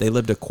how it went. They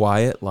lived a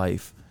quiet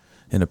life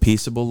and a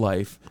peaceable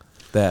life.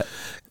 That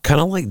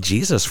kind of like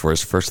Jesus for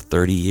his first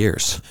 30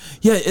 years.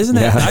 Yeah, isn't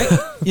that?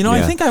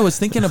 I think I was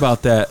thinking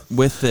about that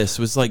with this.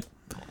 Was like,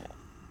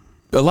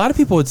 a lot of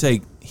people would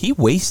say he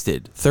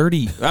wasted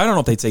 30. I don't know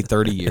if they'd say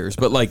 30 years,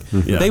 but like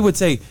they would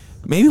say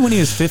maybe when he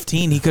was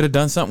 15 he could have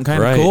done something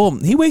kind of cool.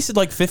 He wasted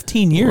like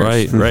 15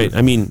 years. Right.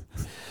 I mean,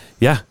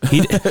 Yeah,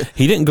 he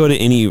didn't go to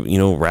any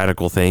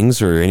radical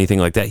things or anything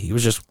like that. He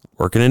was just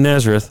working in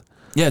Nazareth.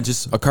 Yeah,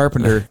 just a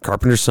carpenter.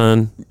 Carpenter's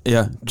son.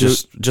 Yeah,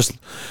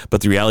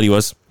 But the reality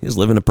was he was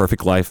living a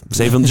perfect life,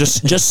 saving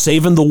just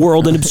saving the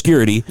world in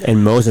obscurity.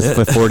 And Moses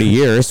for 40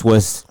 years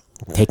was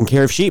taking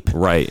care of sheep.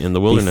 Right, in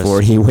the wilderness.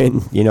 Before he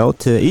went,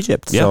 to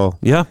Egypt. Yeah, So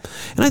yeah.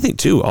 And I think,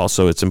 too,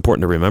 also it's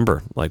important to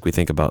remember, like we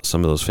think about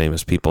some of those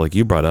famous people like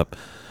you brought up,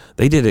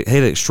 they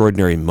had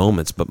extraordinary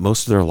moments, but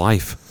most of their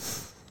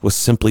life was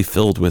simply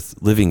filled with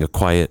living a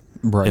quiet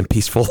and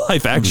peaceful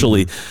life,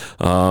 actually.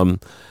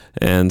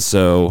 And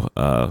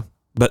so...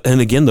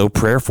 And again, though,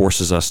 prayer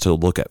forces us to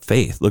look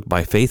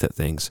by faith at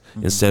things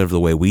instead of the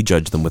way we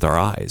judge them with our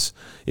eyes.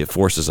 It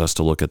forces us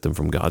to look at them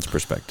from God's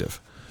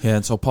perspective. Yeah,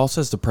 and so Paul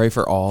says to pray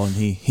for all, and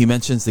he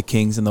mentions the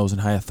kings and those in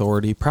high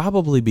authority,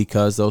 probably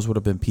because those would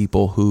have been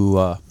people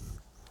who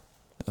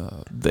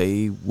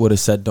they would have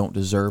said don't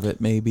deserve it,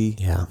 maybe.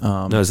 Yeah.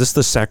 Now, is this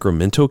the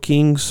Sacramento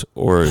Kings,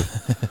 or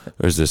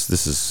is this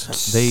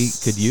is? They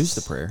could use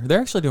the prayer.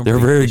 They're actually doing. They're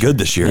very good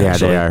this year. Yeah,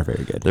 actually. they are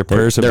very good. Their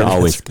prayers they're have been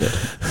always good.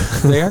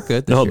 They are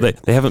good. This No, year.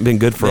 they haven't been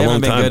good for a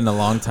long time. They haven't been good in a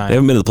long time. They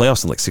haven't been to the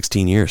playoffs in like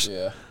 16 years.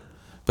 Yeah.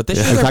 But this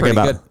year I'm they're talking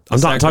pretty about- good. I'm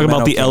not talking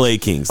about the Sacramento LA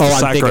Kings. Oh,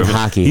 the I'm thinking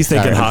hockey. He's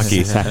thinking Sorry.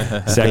 hockey.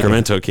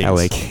 Sacramento Kings.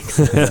 LA Kings.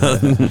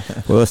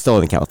 Well, it's still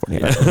in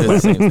California. Kings. Yeah,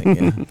 same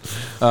thing,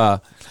 yeah.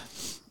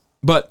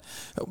 But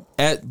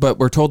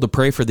we're told to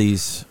pray for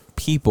these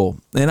people,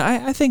 and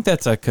I think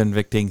that's a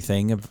convicting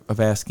thing of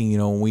asking.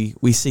 When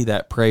we see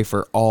that, pray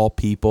for all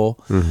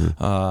people.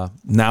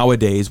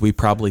 Nowadays, we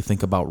probably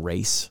think about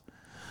race,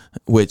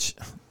 which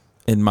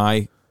in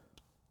my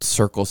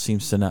circle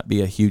seems to not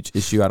be a huge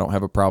issue. I don't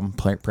have a problem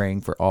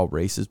praying for all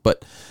races,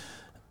 but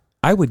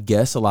I would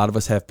guess a lot of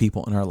us have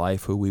people in our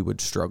life who we would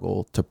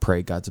struggle to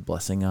pray God's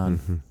blessing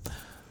on.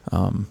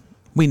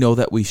 We know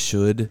that we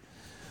should,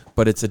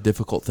 but it's a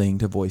difficult thing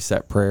to voice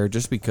that prayer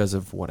just because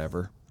of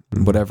whatever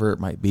it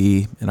might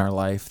be in our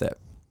life that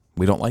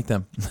we don't like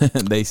them.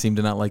 They seem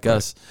to not like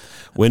us.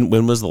 When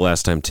was the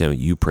last time, Tim,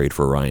 you prayed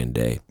for Ryan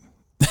Day?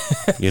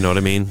 You know what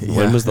I mean? Yeah,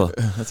 When was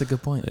that's a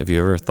good point. have you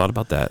ever thought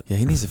about that? Yeah,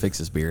 he needs to fix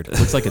his beard. It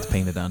looks like it's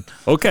painted on.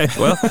 Okay,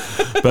 well,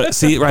 but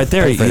see right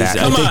there, I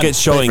think it's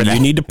showing you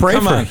need to pray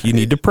You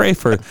need to pray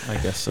for. I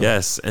guess so.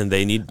 Yes, and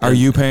they need. Are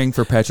you praying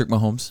for Patrick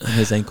Mahomes and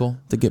his ankle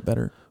to get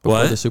better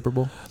before What? the Super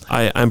Bowl?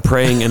 I'm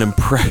praying an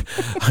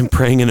I'm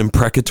praying an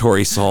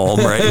imprecatory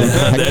psalm, right?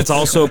 That's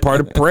also a part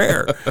of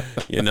prayer,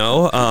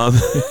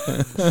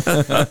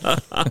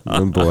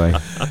 Oh, boy.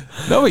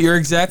 No, but you're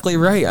exactly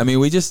right. I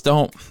mean, we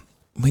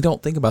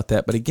don't think about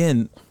that. But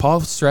again,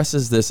 Paul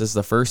stresses this as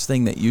the first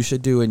thing that you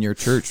should do in your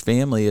church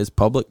family is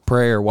public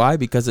prayer. Why?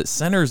 Because it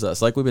centers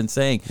us, like we've been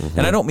saying.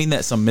 And I don't mean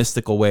that some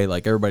mystical way,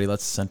 like everybody,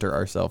 let's center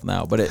ourselves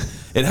now. But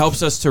it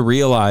helps us to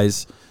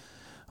realize,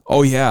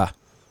 oh yeah,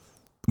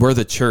 we're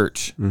the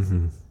church.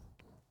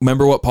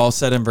 Remember what Paul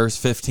said in verse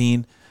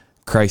 15?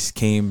 Christ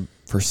came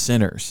for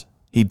sinners.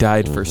 He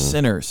died for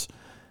sinners.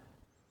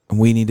 And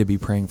we need to be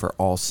praying for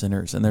all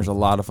sinners. And there's a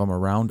lot of them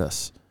around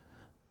us.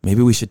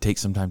 Maybe we should take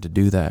some time to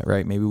do that,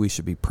 right? Maybe we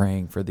should be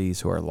praying for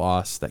these who are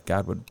lost, that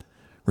God would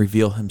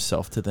reveal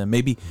himself to them.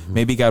 Maybe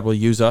God will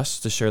use us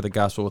to share the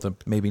gospel with them.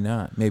 Maybe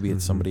not. Maybe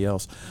it's somebody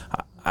else.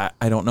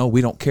 I don't know.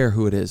 We don't care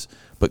who it is.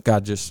 But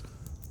God just,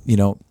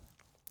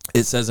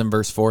 it says in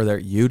verse 4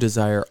 that you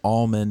desire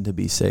all men to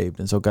be saved.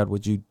 And so, God,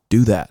 would you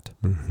do that?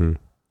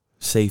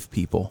 Save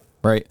people,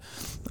 right?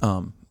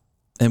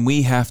 And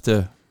we have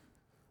to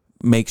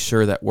make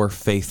sure that we're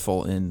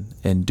faithful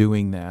in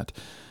doing that.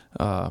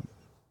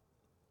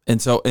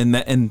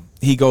 And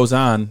he goes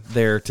on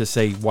there to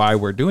say why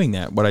we're doing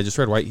that. What I just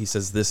read, right? He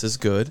says, this is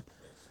good.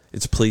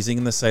 It's pleasing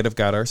in the sight of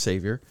God our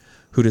Savior,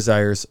 who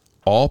desires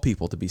all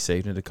people to be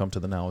saved and to come to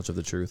the knowledge of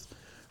the truth.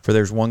 For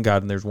there's one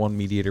God and there's one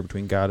mediator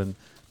between God and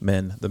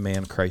men, the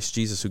man Christ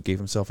Jesus, who gave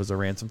himself as a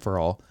ransom for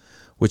all,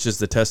 which is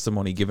the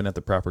testimony given at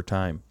the proper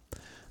time.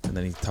 And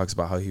then he talks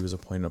about how he was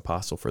appointed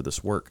apostle for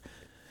this work.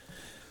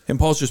 And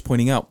Paul's just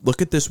pointing out,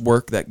 look at this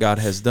work that God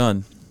has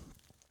done.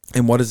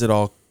 And what does it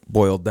all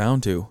boil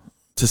down to?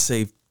 To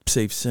save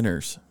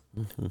sinners.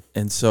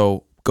 And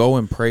so go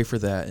and pray for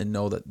that and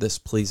know that this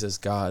pleases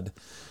God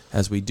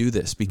as we do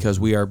this, because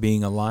we are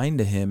being aligned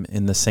to him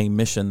in the same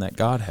mission that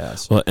God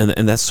has. Well,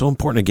 and that's so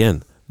important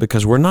again,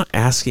 because we're not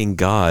asking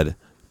God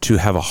to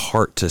have a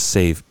heart to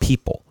save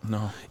people.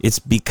 No. It's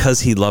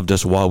because he loved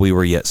us while we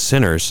were yet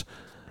sinners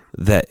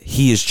that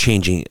he is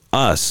changing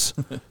us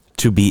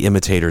to be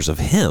imitators of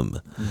him.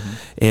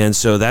 And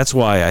so that's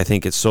why I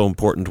think it's so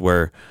important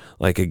where,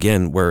 like,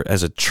 again, where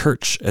as a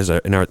church, in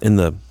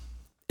the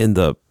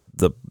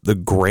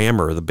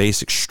grammar, the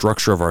basic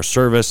structure of our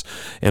service,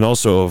 and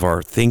also of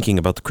our thinking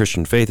about the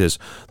Christian faith, is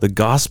the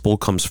gospel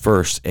comes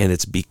first, and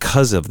it's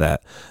because of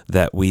that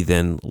we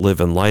then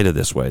live in light of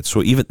this way.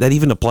 So that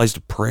even applies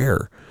to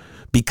prayer,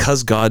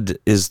 because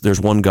there's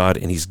one God,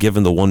 and he's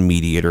given the one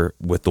mediator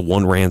with the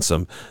one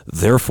ransom.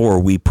 Therefore,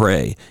 we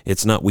pray.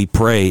 It's not we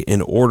pray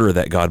in order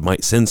that God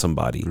might send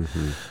somebody,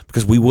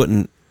 because we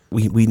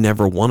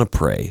never want to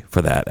pray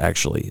for that.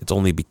 Actually, it's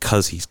only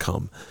because he's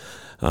come.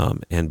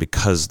 and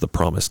because the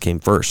promise came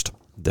first,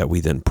 that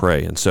we then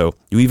pray. And so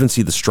you even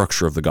see the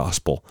structure of the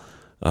gospel,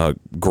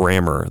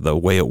 grammar, the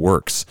way it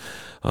works,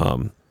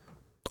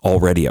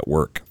 already at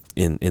work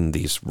in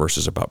these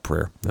verses about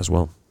prayer as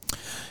well.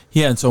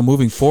 Yeah, and so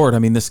moving forward, I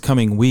mean, this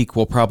coming week,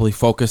 we'll probably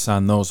focus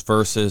on those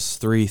verses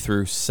 3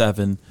 through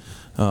 7.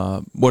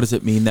 What does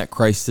it mean that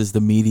Christ is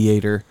the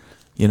mediator?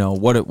 You know,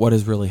 what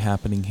is really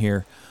happening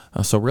here?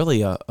 So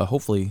really,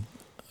 hopefully,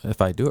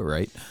 if I do it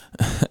right,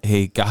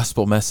 a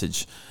gospel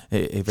message,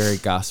 a very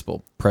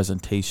gospel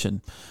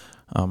presentation.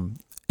 And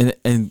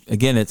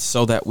again, it's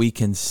so that we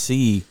can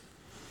see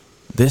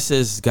this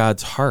is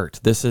God's heart.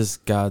 This is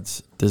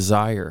God's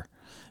desire.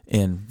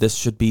 And this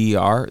should be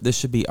our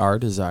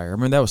desire. I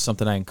mean, that was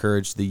something I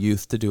encouraged the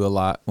youth to do a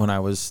lot when I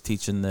was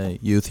teaching the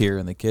youth here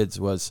and the kids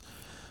was,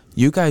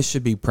 you guys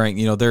should be praying.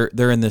 You know,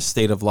 they're in this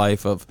state of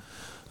life of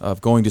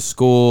going to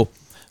school,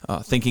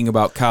 thinking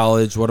about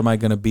college. What am I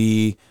going to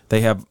be?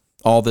 They have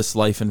all this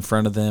life in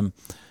front of them.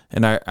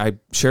 And I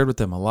shared with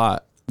them a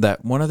lot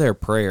that one of their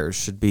prayers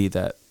should be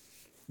that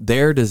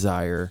their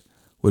desire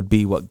would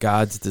be what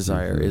God's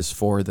desire is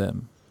for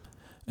them.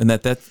 And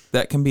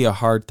that can be a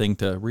hard thing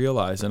to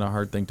realize and a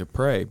hard thing to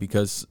pray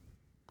because,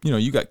 you know,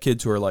 you got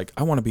kids who are like,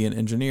 I want to be an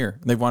engineer.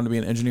 They've wanted to be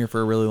an engineer for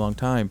a really long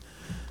time.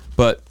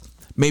 But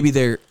maybe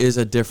there is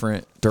a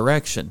different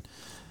direction.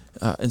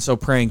 And so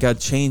praying, God,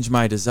 change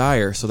my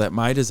desire so that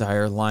my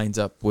desire lines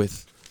up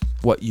with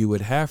what you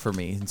would have for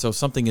me. And so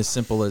something as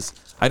simple as,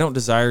 I don't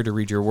desire to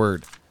read your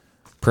word.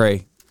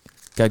 Pray,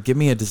 God, give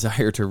me a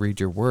desire to read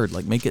your word.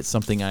 Like, make it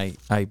something I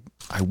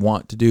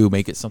want to do.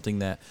 Make it something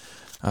that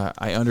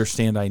I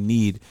understand I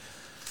need.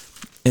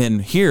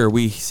 And here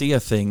we see a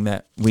thing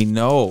that we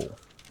know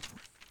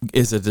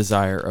is a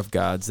desire of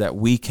God's that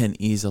we can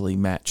easily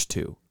match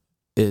to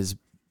is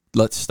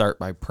let's start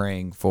by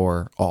praying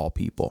for all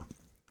people.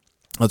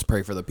 Let's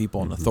pray for the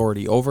people in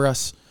authority over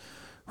us,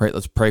 right?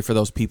 Let's pray for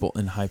those people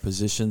in high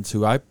positions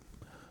who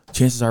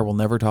chances are will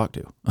never talk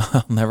to.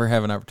 I'll never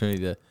have an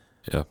opportunity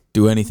to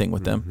do anything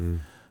with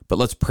them. But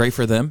let's pray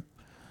for them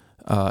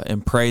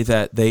and pray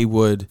that they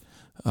would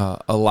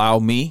allow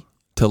me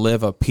to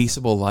live a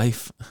peaceable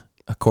life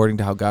according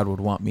to how God would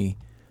want me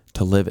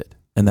to live it,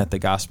 and that the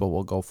gospel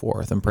will go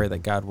forth, and pray that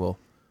God will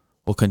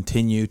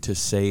continue to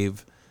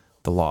save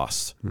the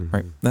lost,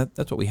 right?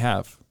 That's what we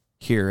have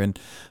here. And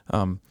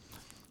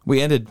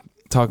we ended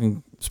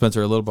talking,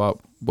 Spencer, a little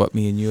about what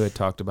me and you had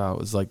talked about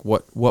was like,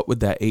 what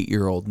would that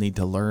 8-year-old need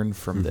to learn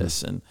from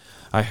this? And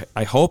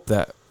I hope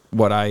that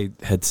what I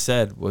had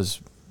said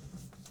was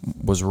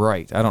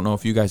right. I don't know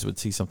if you guys would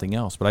see something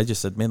else, but I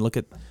just said, man, look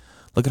at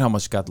how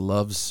much God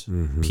loves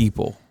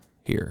people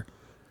here.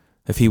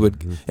 If he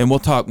would, and we'll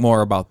talk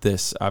more about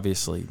this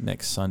obviously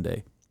next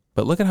Sunday,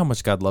 but look at how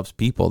much God loves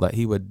people that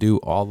he would do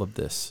all of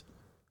this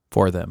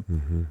for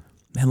them.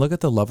 And look at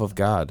the love of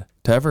God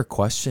to ever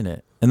question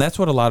it. And that's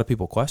what a lot of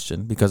people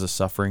question because of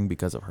suffering,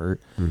 because of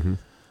hurt.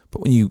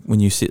 But when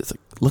you see it, it's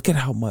like, look at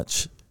how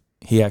much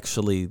he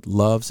actually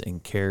loves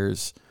and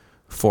cares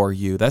for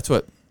you. That's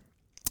what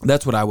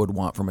I would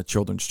want from a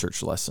children's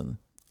church lesson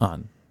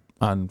on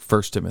 1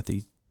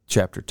 Timothy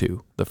chapter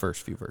 2, the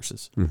first few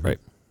verses. Right.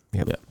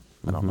 Yep. Yeah.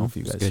 I don't know if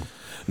you guys.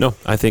 No,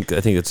 I think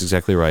that's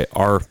exactly right.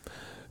 Our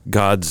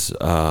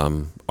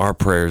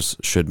prayers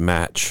should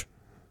match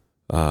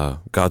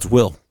God's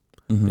will,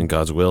 and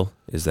God's will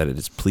is that it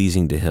is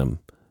pleasing to Him.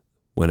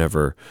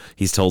 Whenever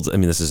He's told, I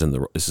mean, this is in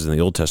the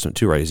Old Testament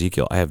too, right?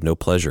 Ezekiel, I have no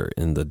pleasure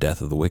in the death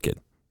of the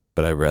wicked,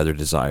 but I rather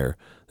desire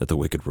that the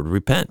wicked would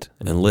repent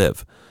and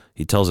live.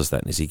 He tells us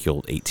that in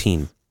Ezekiel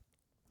 18.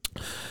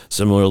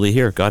 Similarly,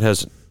 here,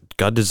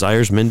 God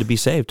desires men to be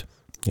saved.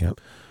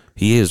 Yep.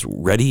 He is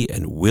ready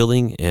and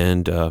willing,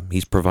 and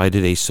He's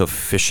provided a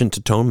sufficient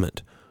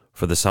atonement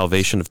for the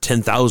salvation of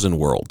 10,000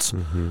 worlds.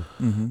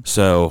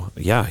 So,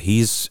 yeah,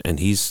 He's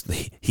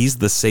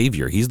the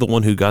Savior. He's the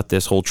one who got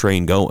this whole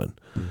train going.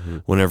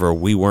 Whenever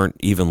we weren't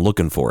even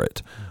looking for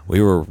it,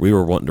 we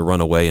were wanting to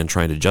run away and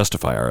trying to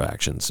justify our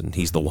actions, and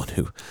He's the one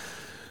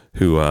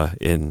who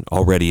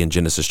already in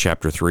Genesis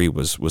chapter 3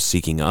 was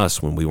seeking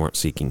us when we weren't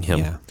seeking Him.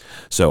 Yeah.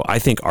 So I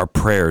think our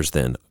prayers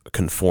then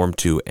conform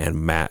to and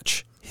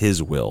match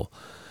His will,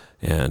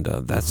 and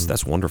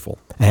that's wonderful.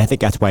 And I think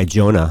that's why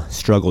Jonah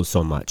struggled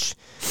so much,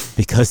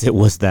 because it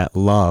was that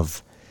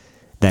love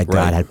that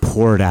God had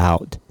poured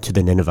out to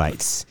the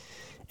Ninevites,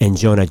 and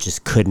Jonah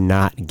just could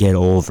not get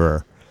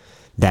over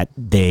that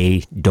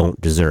they don't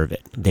deserve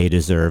it. They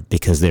deserve,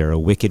 because they're a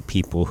wicked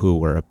people who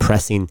were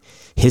oppressing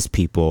His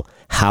people.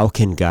 How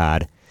can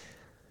God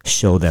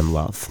show them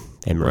love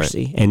and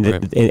mercy? And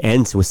it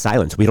ends with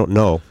silence. We don't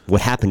know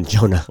what happened to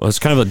Jonah. Well, it's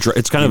kind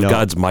of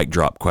God's mic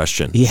drop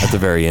question at the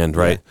very end,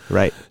 right? Yeah,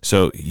 right.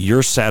 So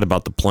you're sad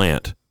about the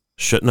plant.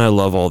 Shouldn't I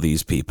love all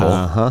these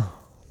people?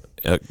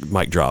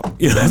 Mic drop.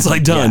 It's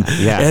like done.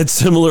 Yeah. And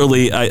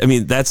similarly, I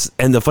mean,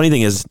 and the funny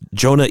thing is,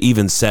 Jonah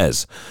even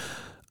says,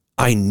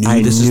 I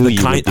knew this is the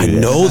kind. I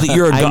know that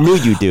you're a God. I knew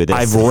you'd do this.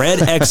 I've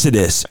read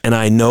Exodus, and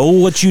I know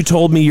what you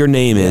told me your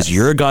name is.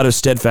 You're a God of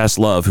steadfast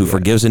love who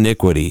forgives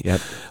iniquity.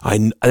 Yep.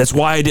 That's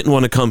why I didn't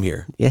want to come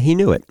here. Yeah, he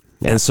knew it.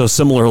 And so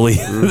similarly,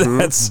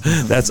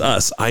 that's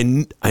us. I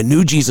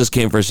knew Jesus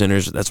came for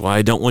sinners. That's why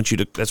I don't want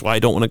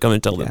to come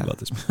and tell them about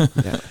this.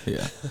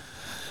 Yeah.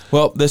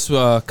 Well, this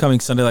coming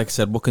Sunday, like I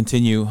said, we'll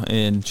continue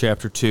in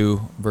chapter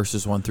 2,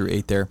 verses 1 through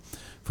 8 there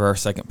for our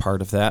second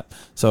part of that.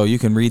 So you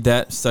can read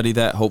that, study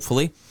that,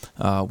 hopefully.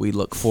 We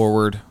look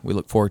forward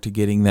to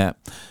getting that.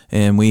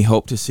 And we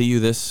hope to see you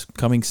this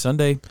coming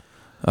Sunday,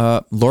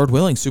 Lord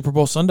willing, Super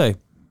Bowl Sunday.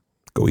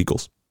 Go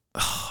Eagles.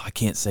 Oh, I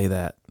can't say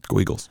that. Go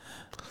Eagles.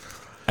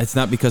 It's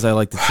not because I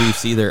like the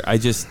Chiefs either. I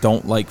just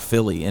don't like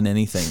Philly in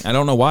anything. I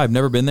don't know why. I've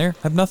never been there.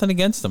 I have nothing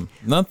against them.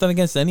 Nothing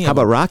against any How of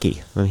them. about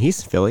Rocky? Well,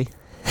 he's Philly.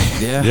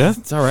 Yeah,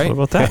 it's all right.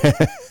 What about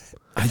that?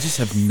 I just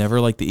have never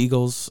liked the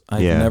Eagles.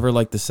 I've never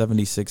liked the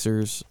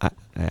 76ers.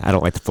 I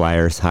don't like the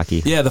Flyers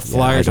hockey. Yeah, the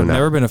Flyers. I've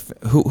never been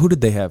a who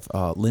did they have?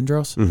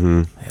 Lindros?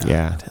 Mm-hmm.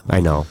 Yeah,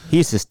 I know.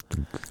 He's just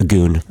a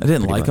goon. I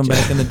didn't like him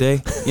back in the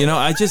day.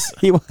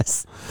 He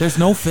was. There's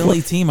no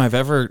Philly team I've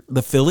ever.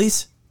 The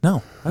Phillies?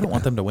 No, I don't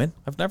want them to win.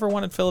 I've never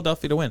wanted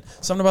Philadelphia to win.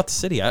 Something about the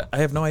city. I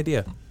have no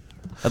idea.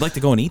 I'd like to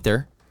go and eat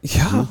there.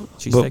 Yeah,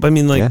 Cheesesteak.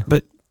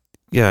 but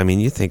I mean,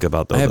 you think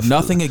about those. I have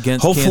nothing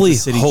against Hopefully,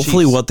 Kansas City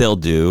hopefully, Chiefs. what they'll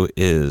do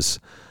is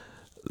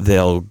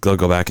they'll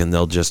go back and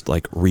they'll just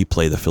like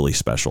replay the Philly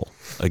special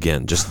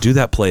again. Just do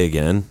that play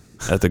again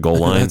at the goal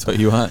line. That's what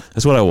you want.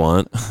 That's what I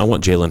want. I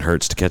want Jalen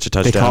Hurts to catch a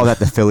touchdown. They call that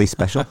the Philly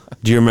special.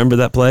 Do you remember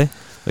that play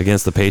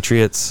against the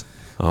Patriots?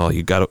 Oh,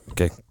 you got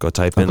to go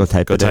type in. Go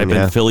type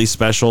in Philly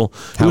special.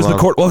 How long?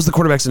 What was the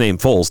quarterback's name?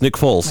 Foles. Nick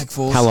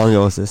Foles. How long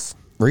ago was this?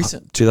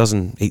 Recent.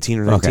 2018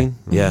 or 19. Okay.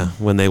 Yeah,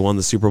 when they won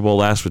the Super Bowl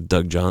last with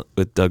Doug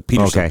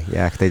Peterson. Okay,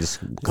 yeah, they just.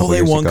 Well,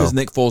 they won because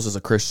Nick Foles is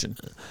a Christian.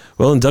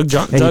 Well, and Doug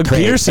prayed.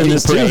 Peterson And he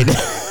is too. prayed.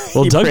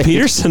 Well, He Doug prayed.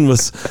 Peterson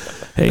was.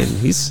 Hey, and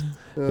he's.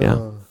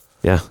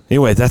 Yeah.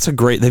 Anyway, that's a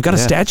great. They've got a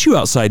statue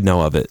outside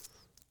now of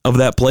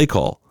that play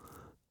call.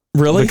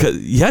 Really?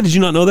 Did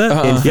you not know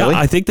that? In Philly?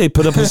 I think they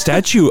put up a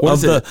statue What of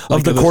is it?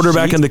 Like the the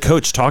quarterback sheet? and the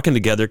coach talking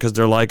together because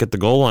they're like at the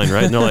goal line,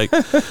 right? And they're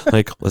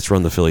like, let's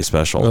run the Philly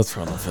special. Let's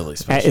run the Philly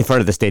special. In front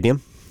of the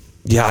stadium.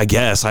 Yeah, I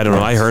guess. I don't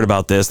know. I heard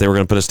about this. They were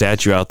going to put a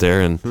statue out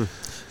there, and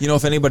You know,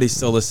 if anybody's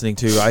still listening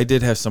to, I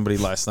did have somebody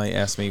last night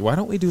ask me, why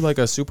don't we do like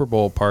a Super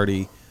Bowl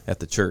party at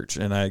the church?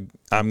 And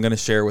I'm going to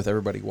share with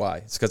everybody why.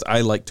 It's because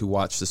I like to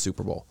watch the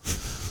Super Bowl.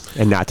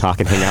 And not talk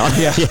and hang out.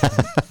 Yeah.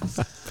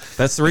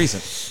 That's the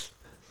reason.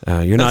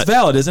 you're That's not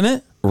valid, isn't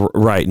it?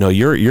 right. No,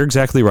 you're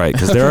exactly right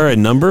because there are a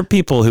number of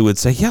people who would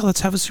say, "Yeah,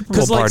 let's have a Super Bowl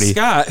Because like party."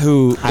 Scott,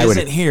 who I would-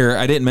 isn't here,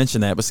 I didn't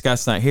mention that, but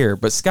Scott's not here.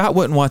 But Scott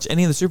wouldn't watch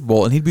any of the Super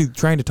Bowl, and he'd be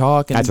trying to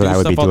talk and That's do what I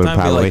would stuff be all the doing, time.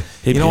 Be probably. like,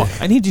 you know,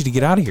 I need you to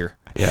get out of here.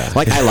 Yeah,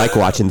 Like I like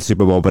watching the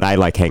Super Bowl, but I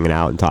like hanging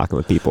out and talking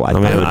with people. I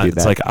would do it's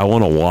that. like I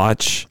want to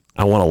watch.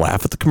 I want to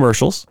laugh at the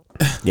commercials.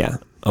 yeah.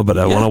 But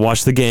I want to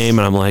watch the game,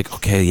 and I'm like,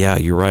 okay, yeah,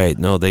 you're right.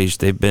 No, they've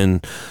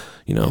been,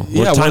 what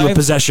Yeah, time when of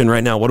possession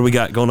right now? What do we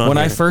got going on? When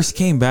here? I first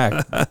came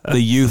back,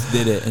 the youth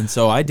did it, and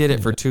so I did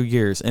it for 2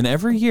 years. And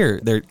every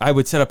year, I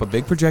would set up a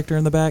big projector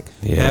in the back.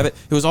 Yeah. Have it.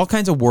 It was all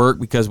kinds of work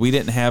because we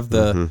didn't have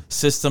the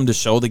system to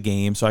show the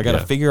game. So I got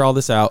to figure all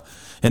this out.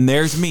 And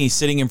there's me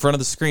sitting in front of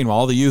the screen while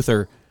all the youth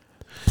are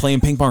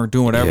playing ping pong or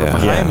doing whatever. Yeah,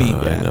 Behind me,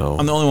 I know.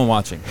 I'm the only one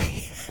watching.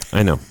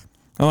 I know.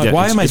 I'm like, Yeah,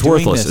 why it's- am I It's doing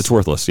worthless. this? It's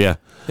worthless. Yeah,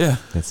 Yeah.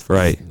 That's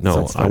right. No,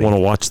 Sounds I funny. want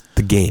to watch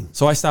the game.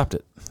 So I stopped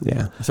it.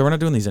 Yeah. So we're not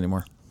doing these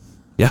anymore.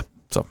 Yeah,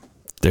 So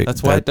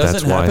that's why it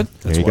doesn't happen.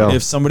 There you go.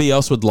 If somebody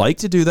else would like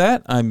to do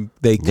that,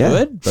 they Yeah.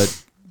 could,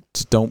 but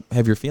just don't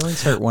have your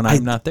feelings hurt when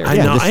I'm not there. I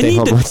Yeah, know. just I stay need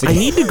home to. once I again.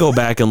 need to go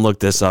back and look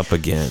this up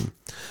again.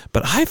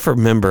 But I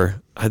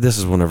remember this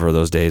is one of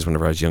those days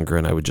whenever I was younger,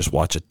 and I would just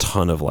watch a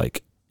ton of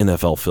like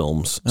NFL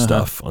films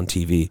stuff on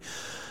TV.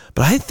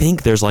 But I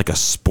think there's like a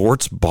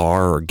sports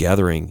bar or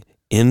gathering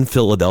in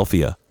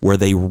Philadelphia where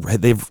they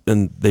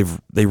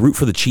root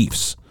for the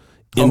Chiefs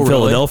in really?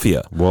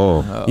 Philadelphia.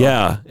 Whoa.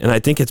 Yeah, and I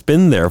think it's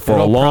been there for a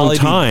It'll long probably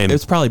time.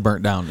 It's probably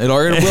burnt down. It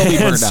will be burnt And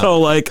down. so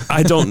like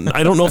I don't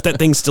know if that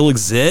thing still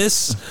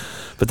exists,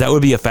 but that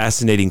would be a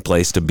fascinating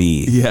place to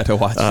be. Yeah, to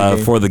watch the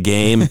game. For the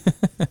game,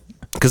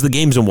 because the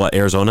game's in what,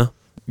 Arizona?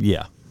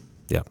 Yeah.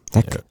 Yeah,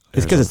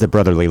 It's because it's the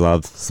brotherly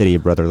love, city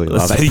of brotherly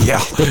love. Yeah,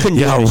 They couldn't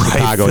do yeah, that in right,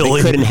 Chicago.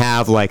 Philly. They couldn't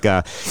have like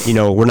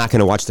we're not going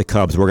to watch the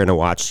Cubs. We're going to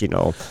watch,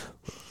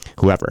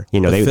 whoever. The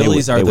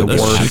Phillies are the wouldn't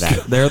have worst.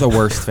 that. They're the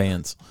worst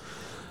fans.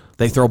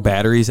 They throw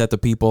batteries at the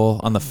people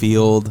on the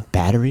field.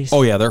 Batteries?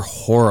 Oh yeah, they're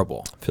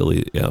horrible.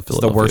 Philadelphia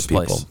the worst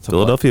people. place to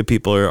Philadelphia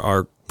people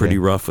are pretty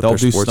rough with They'll their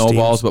do sports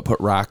snowballs, teams. but put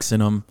rocks in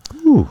them.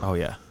 Oh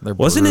yeah, they're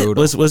Wasn't it?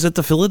 brutal. Was it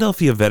the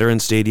Philadelphia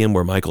Veterans Stadium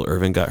where Michael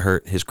Irvin got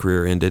hurt? His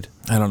career ended.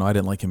 I don't know. I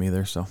didn't like him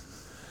either. So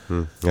I I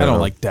don't know.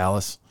 like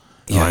Dallas.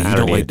 Yeah, you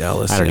don't like either.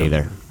 Dallas. I don't yeah.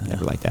 either.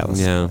 Never liked Dallas.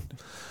 Yeah,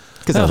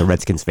 Because I was a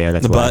Redskins fan.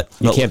 That's why. but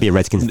You can't be a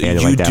Redskins fan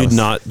and You like Dallas. did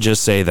not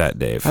just say that,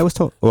 Dave. I was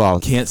told. Well,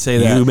 Can't say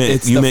that. You meant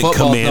It's you the meant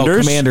football- no,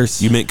 Commanders.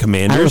 Commanders. You meant I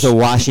Commanders. was a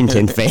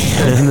Washington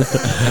fan.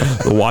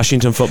 The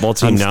Washington football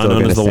team, I'm now still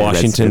known gonna as the say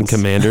Washington Redskins.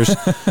 Commanders.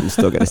 I'm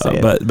still going to say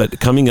it. But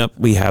coming up,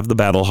 we have the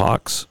Battle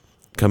Hawks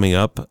coming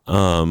up.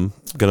 Going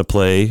to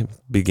play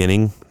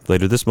beginning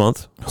later this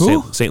month.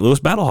 Who? St. Louis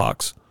Battle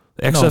Hawks.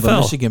 XFL. No, the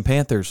Michigan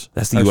Panthers.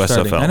 That's the are USFL.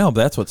 starting. I know,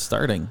 but that's what's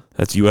starting.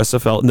 That's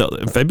USFL. No,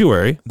 in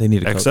February, They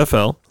need a coach.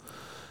 XFL.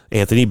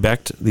 Anthony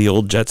Becht, the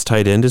old Jets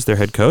tight end, is their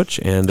head coach,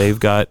 and they've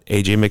got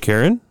A.J.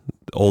 McCarron,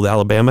 old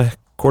Alabama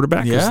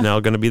quarterback, Yeah? is now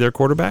going to be their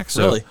quarterback.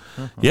 So, Really?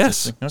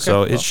 yes. interesting. Okay, So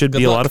well, it should good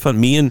be a luck. lot of fun.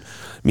 Me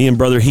and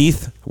brother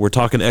Heath were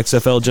talking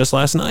XFL just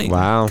last night.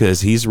 Wow. Because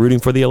he's rooting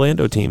for the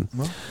Orlando team.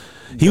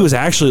 He was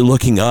actually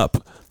looking up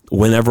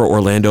whenever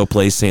Orlando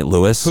plays St.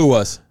 Louis. Who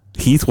was?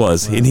 Heath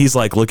was, and he's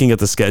like looking at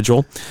the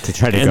schedule To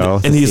try to and, go.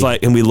 and to he's see.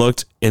 like, and we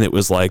looked, and it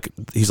was like,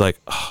 he's like,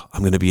 oh, I'm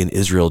going to be in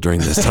Israel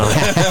during this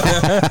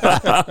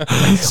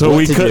time. So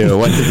we couldn't.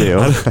 What to do?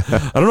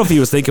 I don't know if he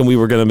was thinking we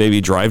were going to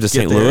maybe drive to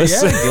St. there, Louis,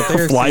 yeah, get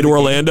there, fly see to the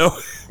Orlando,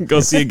 go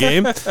see a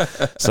game.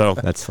 So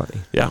That's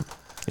funny. yeah.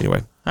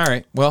 Anyway, All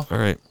right. Well, all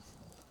right.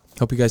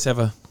 hope you guys have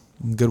a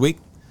good week.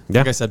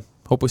 Yeah. Like I said,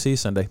 hope we see you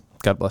Sunday.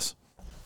 God bless.